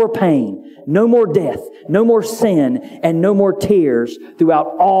no more pain, no more death, no more sin, and no more tears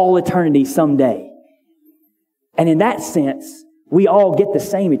throughout all eternity someday. And in that sense, we all get the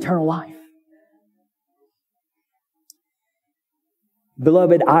same eternal life.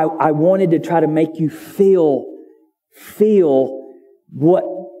 Beloved, I wanted to try to make you feel what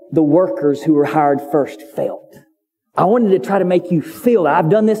the workers who were hired first felt. I wanted to try to make you feel that. I've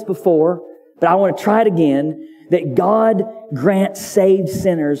done this before, but I want to try it again, that God grants saved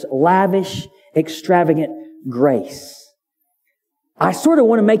sinners lavish, extravagant grace. I sort of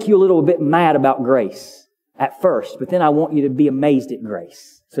want to make you a little bit mad about grace at first, but then I want you to be amazed at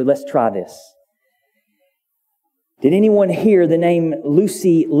grace. So let's try this. Did anyone hear the name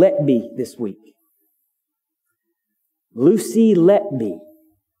Lucy Letby this week? Lucy Letby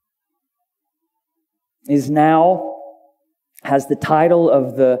has the title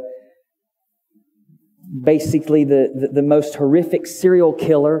of the most horrific serial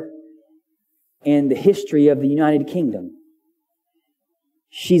killer in the history of the United Kingdom.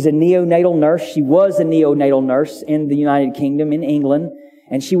 She's a neonatal nurse. She was a neonatal nurse in the United Kingdom, in England,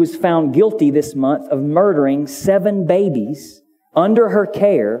 and she was found guilty this month of murdering 7 babies under her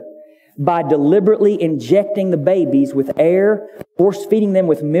care by deliberately injecting the babies with air, force feeding them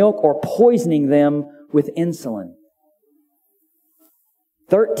with milk, or poisoning them with insulin.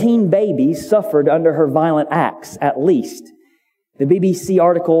 13 babies suffered under her violent acts, at least. The BBC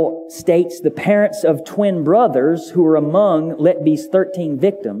article states the parents of twin brothers who were among Letby's 13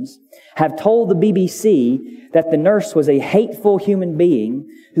 victims have told the BBC that the nurse was a hateful human being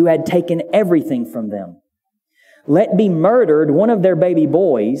who had taken everything from them. Letby murdered one of their baby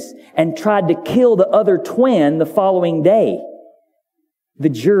boys and tried to kill the other twin the following day. The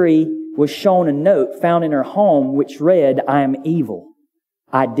jury was shown a note found in her home which read, "I am evil.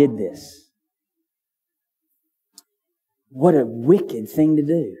 I did this." What a wicked thing to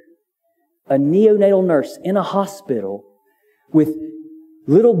do. A neonatal nurse in a hospital with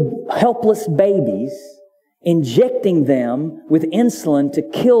little helpless babies, injecting them with insulin to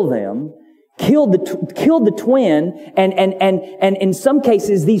kill them, killed the twin, and in some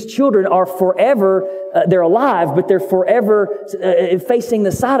cases these children are forever, they're alive, but they're forever facing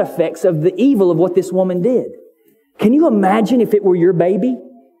the side effects of the evil of what this woman did. Can you imagine if it were your baby?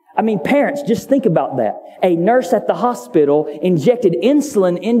 I mean, parents, just think about that. A nurse at the hospital injected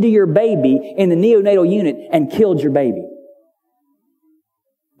insulin into your baby in the neonatal unit and killed your baby.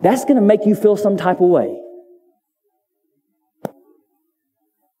 That's going to make you feel some type of way.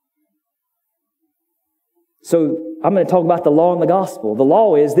 So I'm going to talk about the law and the gospel. The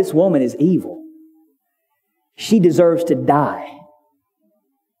law is this woman is evil. She deserves to die.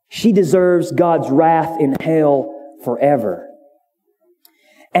 She deserves God's wrath in hell forever.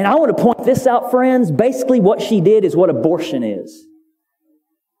 And I want to point this out, friends. Basically, what she did is what abortion is.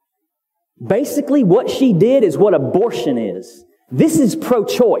 Basically, what she did is what abortion is. This is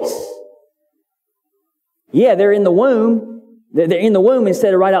pro-choice. Yeah, they're in the womb. They're in the womb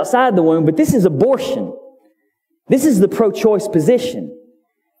instead of right outside the womb, but this is abortion. This is the pro-choice position.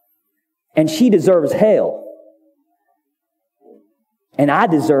 And she deserves hell. And I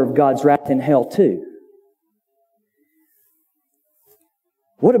deserve God's wrath in hell too.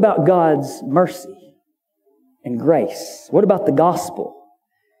 What about God's mercy and grace? What about the gospel?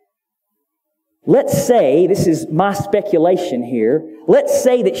 Let's say, this is my speculation here, let's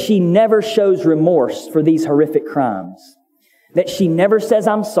say that she never shows remorse for these horrific crimes. That she never says,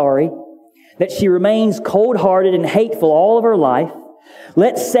 "I'm sorry." That she remains cold-hearted and hateful all of her life.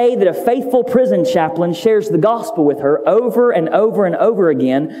 Let's say that a faithful prison chaplain shares the gospel with her over and over and over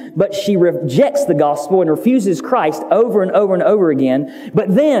again, but she rejects the gospel and refuses Christ over and over and over again.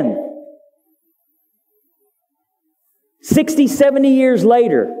 But then, 60, 70 years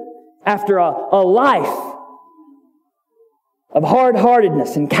later, after a life of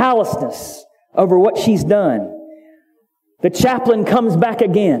hard-heartedness and callousness over what she's done, the chaplain comes back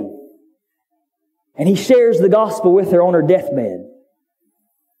again, and he shares the gospel with her on her deathbed.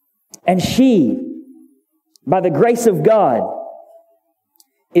 And she, by the grace of God,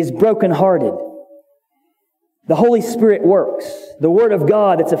 is brokenhearted. The Holy Spirit works. The Word of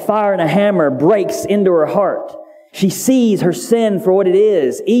God, that's a fire and a hammer, breaks into her heart. She sees her sin for what it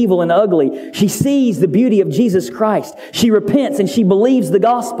is, evil and ugly. She sees the beauty of Jesus Christ. She repents and she believes the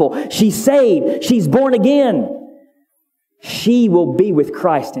gospel. She's saved. She's born again. She will be with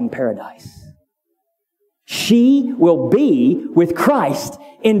Christ in paradise. She will be with Christ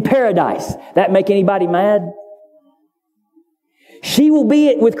in paradise. That make anybody mad? She will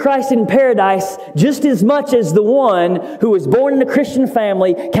be with Christ in paradise just as much as the one who was born in a Christian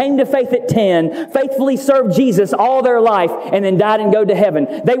family, came to faith at 10, faithfully served Jesus all their life, and then died and go to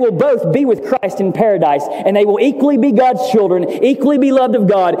heaven. They will both be with Christ in paradise, and they will equally be God's children, equally be loved of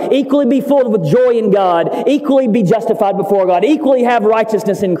God, equally be full of joy in God, equally be justified before God, equally have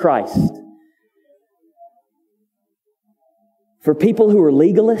righteousness in Christ. For people who are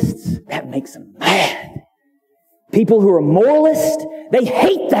legalists, that makes them mad. People who are moralists, they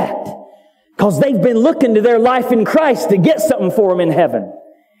hate that because they've been looking to their life in Christ to get something for them in heaven.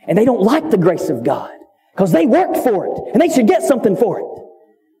 And they don't like the grace of God because they worked for it and they should get something for it.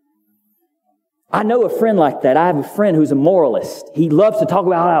 I know a friend like that. I have a friend who's a moralist. He loves to talk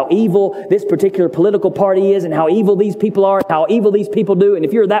about how evil this particular political party is and how evil these people are, and how evil these people do. And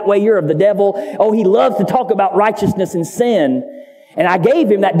if you're that way, you're of the devil. Oh, he loves to talk about righteousness and sin. And I gave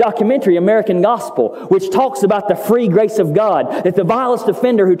him that documentary, American Gospel, which talks about the free grace of God, that the vilest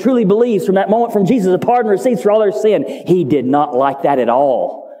offender who truly believes from that moment from Jesus, a pardon receives for all their sin. He did not like that at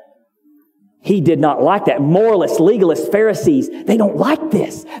all. He did not like that. Moralists, legalists, Pharisees, they don't like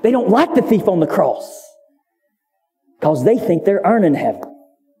this. They don't like the thief on the cross because they think they're earning heaven.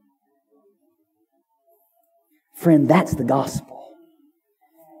 Friend, that's the gospel.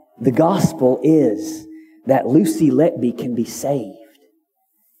 The gospel is that Lucy Letby can be saved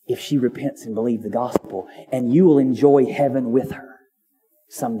if she repents and believes the gospel, and you will enjoy heaven with her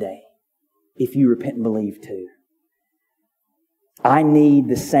someday if you repent and believe too. I need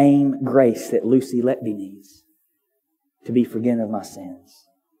the same grace that Lucy Letby needs to be forgiven of my sins.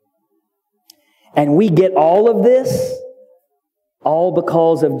 And we get all of this all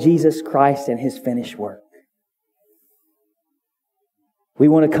because of Jesus Christ and His finished work. We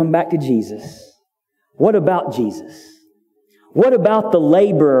want to come back to Jesus. What about Jesus? What about the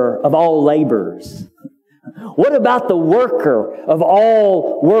laborer of all laborers? What about the worker of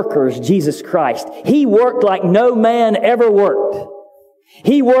all workers, Jesus Christ? He worked like no man ever worked.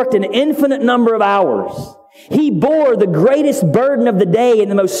 He worked an infinite number of hours. He bore the greatest burden of the day in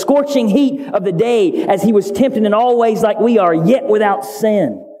the most scorching heat of the day as He was tempted in all ways like we are, yet without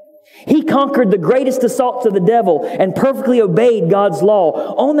sin. He conquered the greatest assaults of the devil and perfectly obeyed God's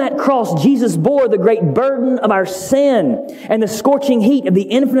law. On that cross, Jesus bore the great burden of our sin and the scorching heat of the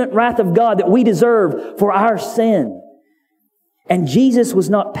infinite wrath of God that we deserve for our sin. And Jesus was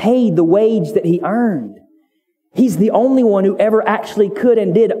not paid the wage that He earned. He's the only one who ever actually could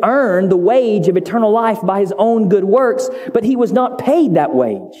and did earn the wage of eternal life by His own good works, but He was not paid that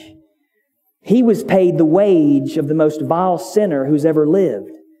wage. He was paid the wage of the most vile sinner who's ever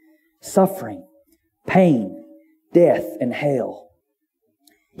lived. Suffering, pain, death, and hell.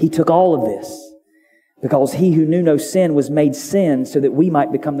 He took all of this because He who knew no sin was made sin so that we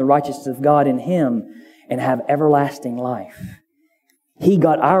might become the righteousness of God in Him and have everlasting life. He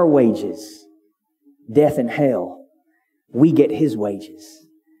got our wages, death and hell. We get His wages,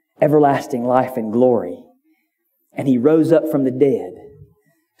 everlasting life and glory. And He rose up from the dead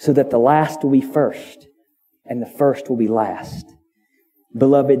so that the last will be first and the first will be last.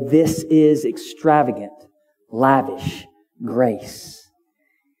 Beloved, this is extravagant, lavish grace.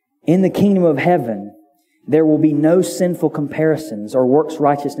 In the kingdom of heaven, there will be no sinful comparisons or works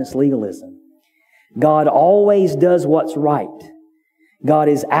righteousness legalism. God always does what's right. God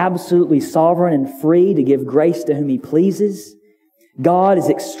is absolutely sovereign and free to give grace to whom He pleases. God is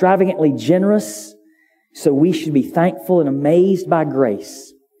extravagantly generous, so we should be thankful and amazed by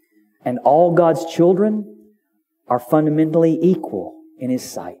grace. And all God's children are fundamentally equal in His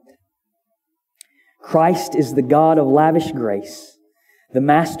sight. Christ is the God of lavish grace, the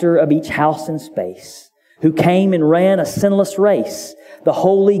master of each house and space, who came and ran a sinless race, the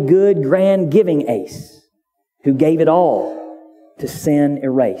holy, good, grand giving ace, who gave it all to sin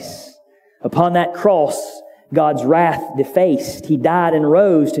erase. Upon that cross, God's wrath defaced. He died and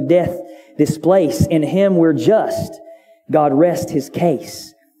rose to death displace. In Him we're just. God rest His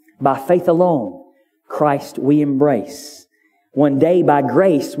case. By faith alone, Christ we embrace. One day by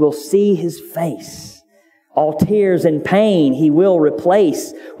grace we'll see His face. All tears and pain He will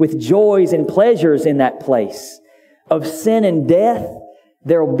replace with joys and pleasures in that place. Of sin and death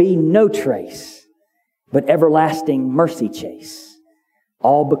there'll be no trace, but everlasting mercy chase.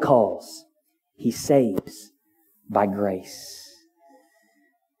 All because He saves by grace.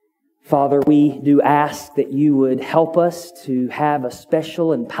 Father, we do ask that You would help us to have a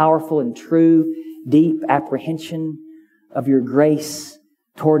special and powerful and true, deep apprehension of Your grace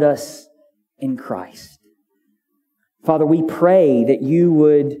toward us in Christ. Father, we pray that You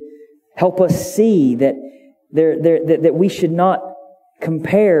would help us see that we should not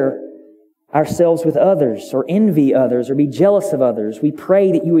compare ourselves with others or envy others or be jealous of others. We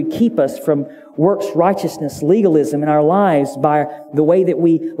pray that you would keep us from works righteousness, legalism in our lives by the way that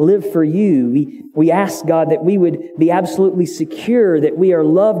we live for you. We ask, God, that we would be absolutely secure that we are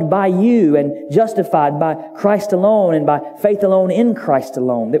loved by you and justified by Christ alone and by faith alone in Christ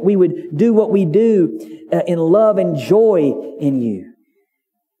alone. That we would do what we do in love and joy in you.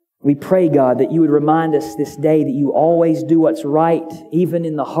 We pray, God, that you would remind us this day that you always do what's right, even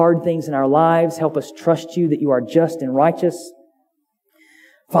in the hard things in our lives. Help us trust you that you are just and righteous.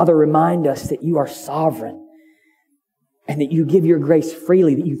 Father, remind us that you are sovereign and that you give your grace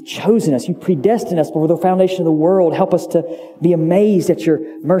freely, that you've chosen us, you've predestined us before the foundation of the world. Help us to be amazed at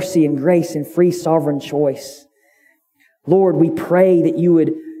your mercy and grace and free sovereign choice. Lord, we pray that you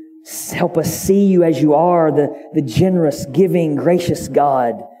would help us see you as you are, the generous, giving, gracious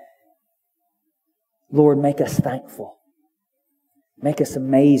God. Lord, make us thankful. Make us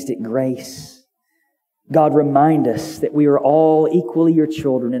amazed at grace. God, remind us that we are all equally your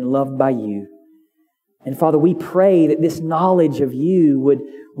children and loved by you. And Father, we pray that this knowledge of you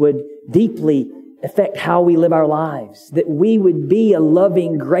would deeply affect how we live our lives. That we would be a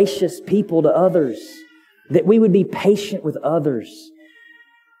loving, gracious people to others. That we would be patient with others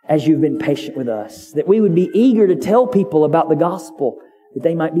as you've been patient with us. That we would be eager to tell people about the gospel that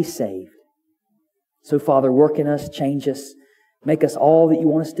they might be saved. So, Father, work in us, change us, make us all that you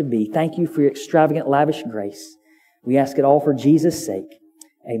want us to be. Thank you for your extravagant, lavish grace. We ask it all for Jesus' sake.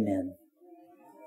 Amen.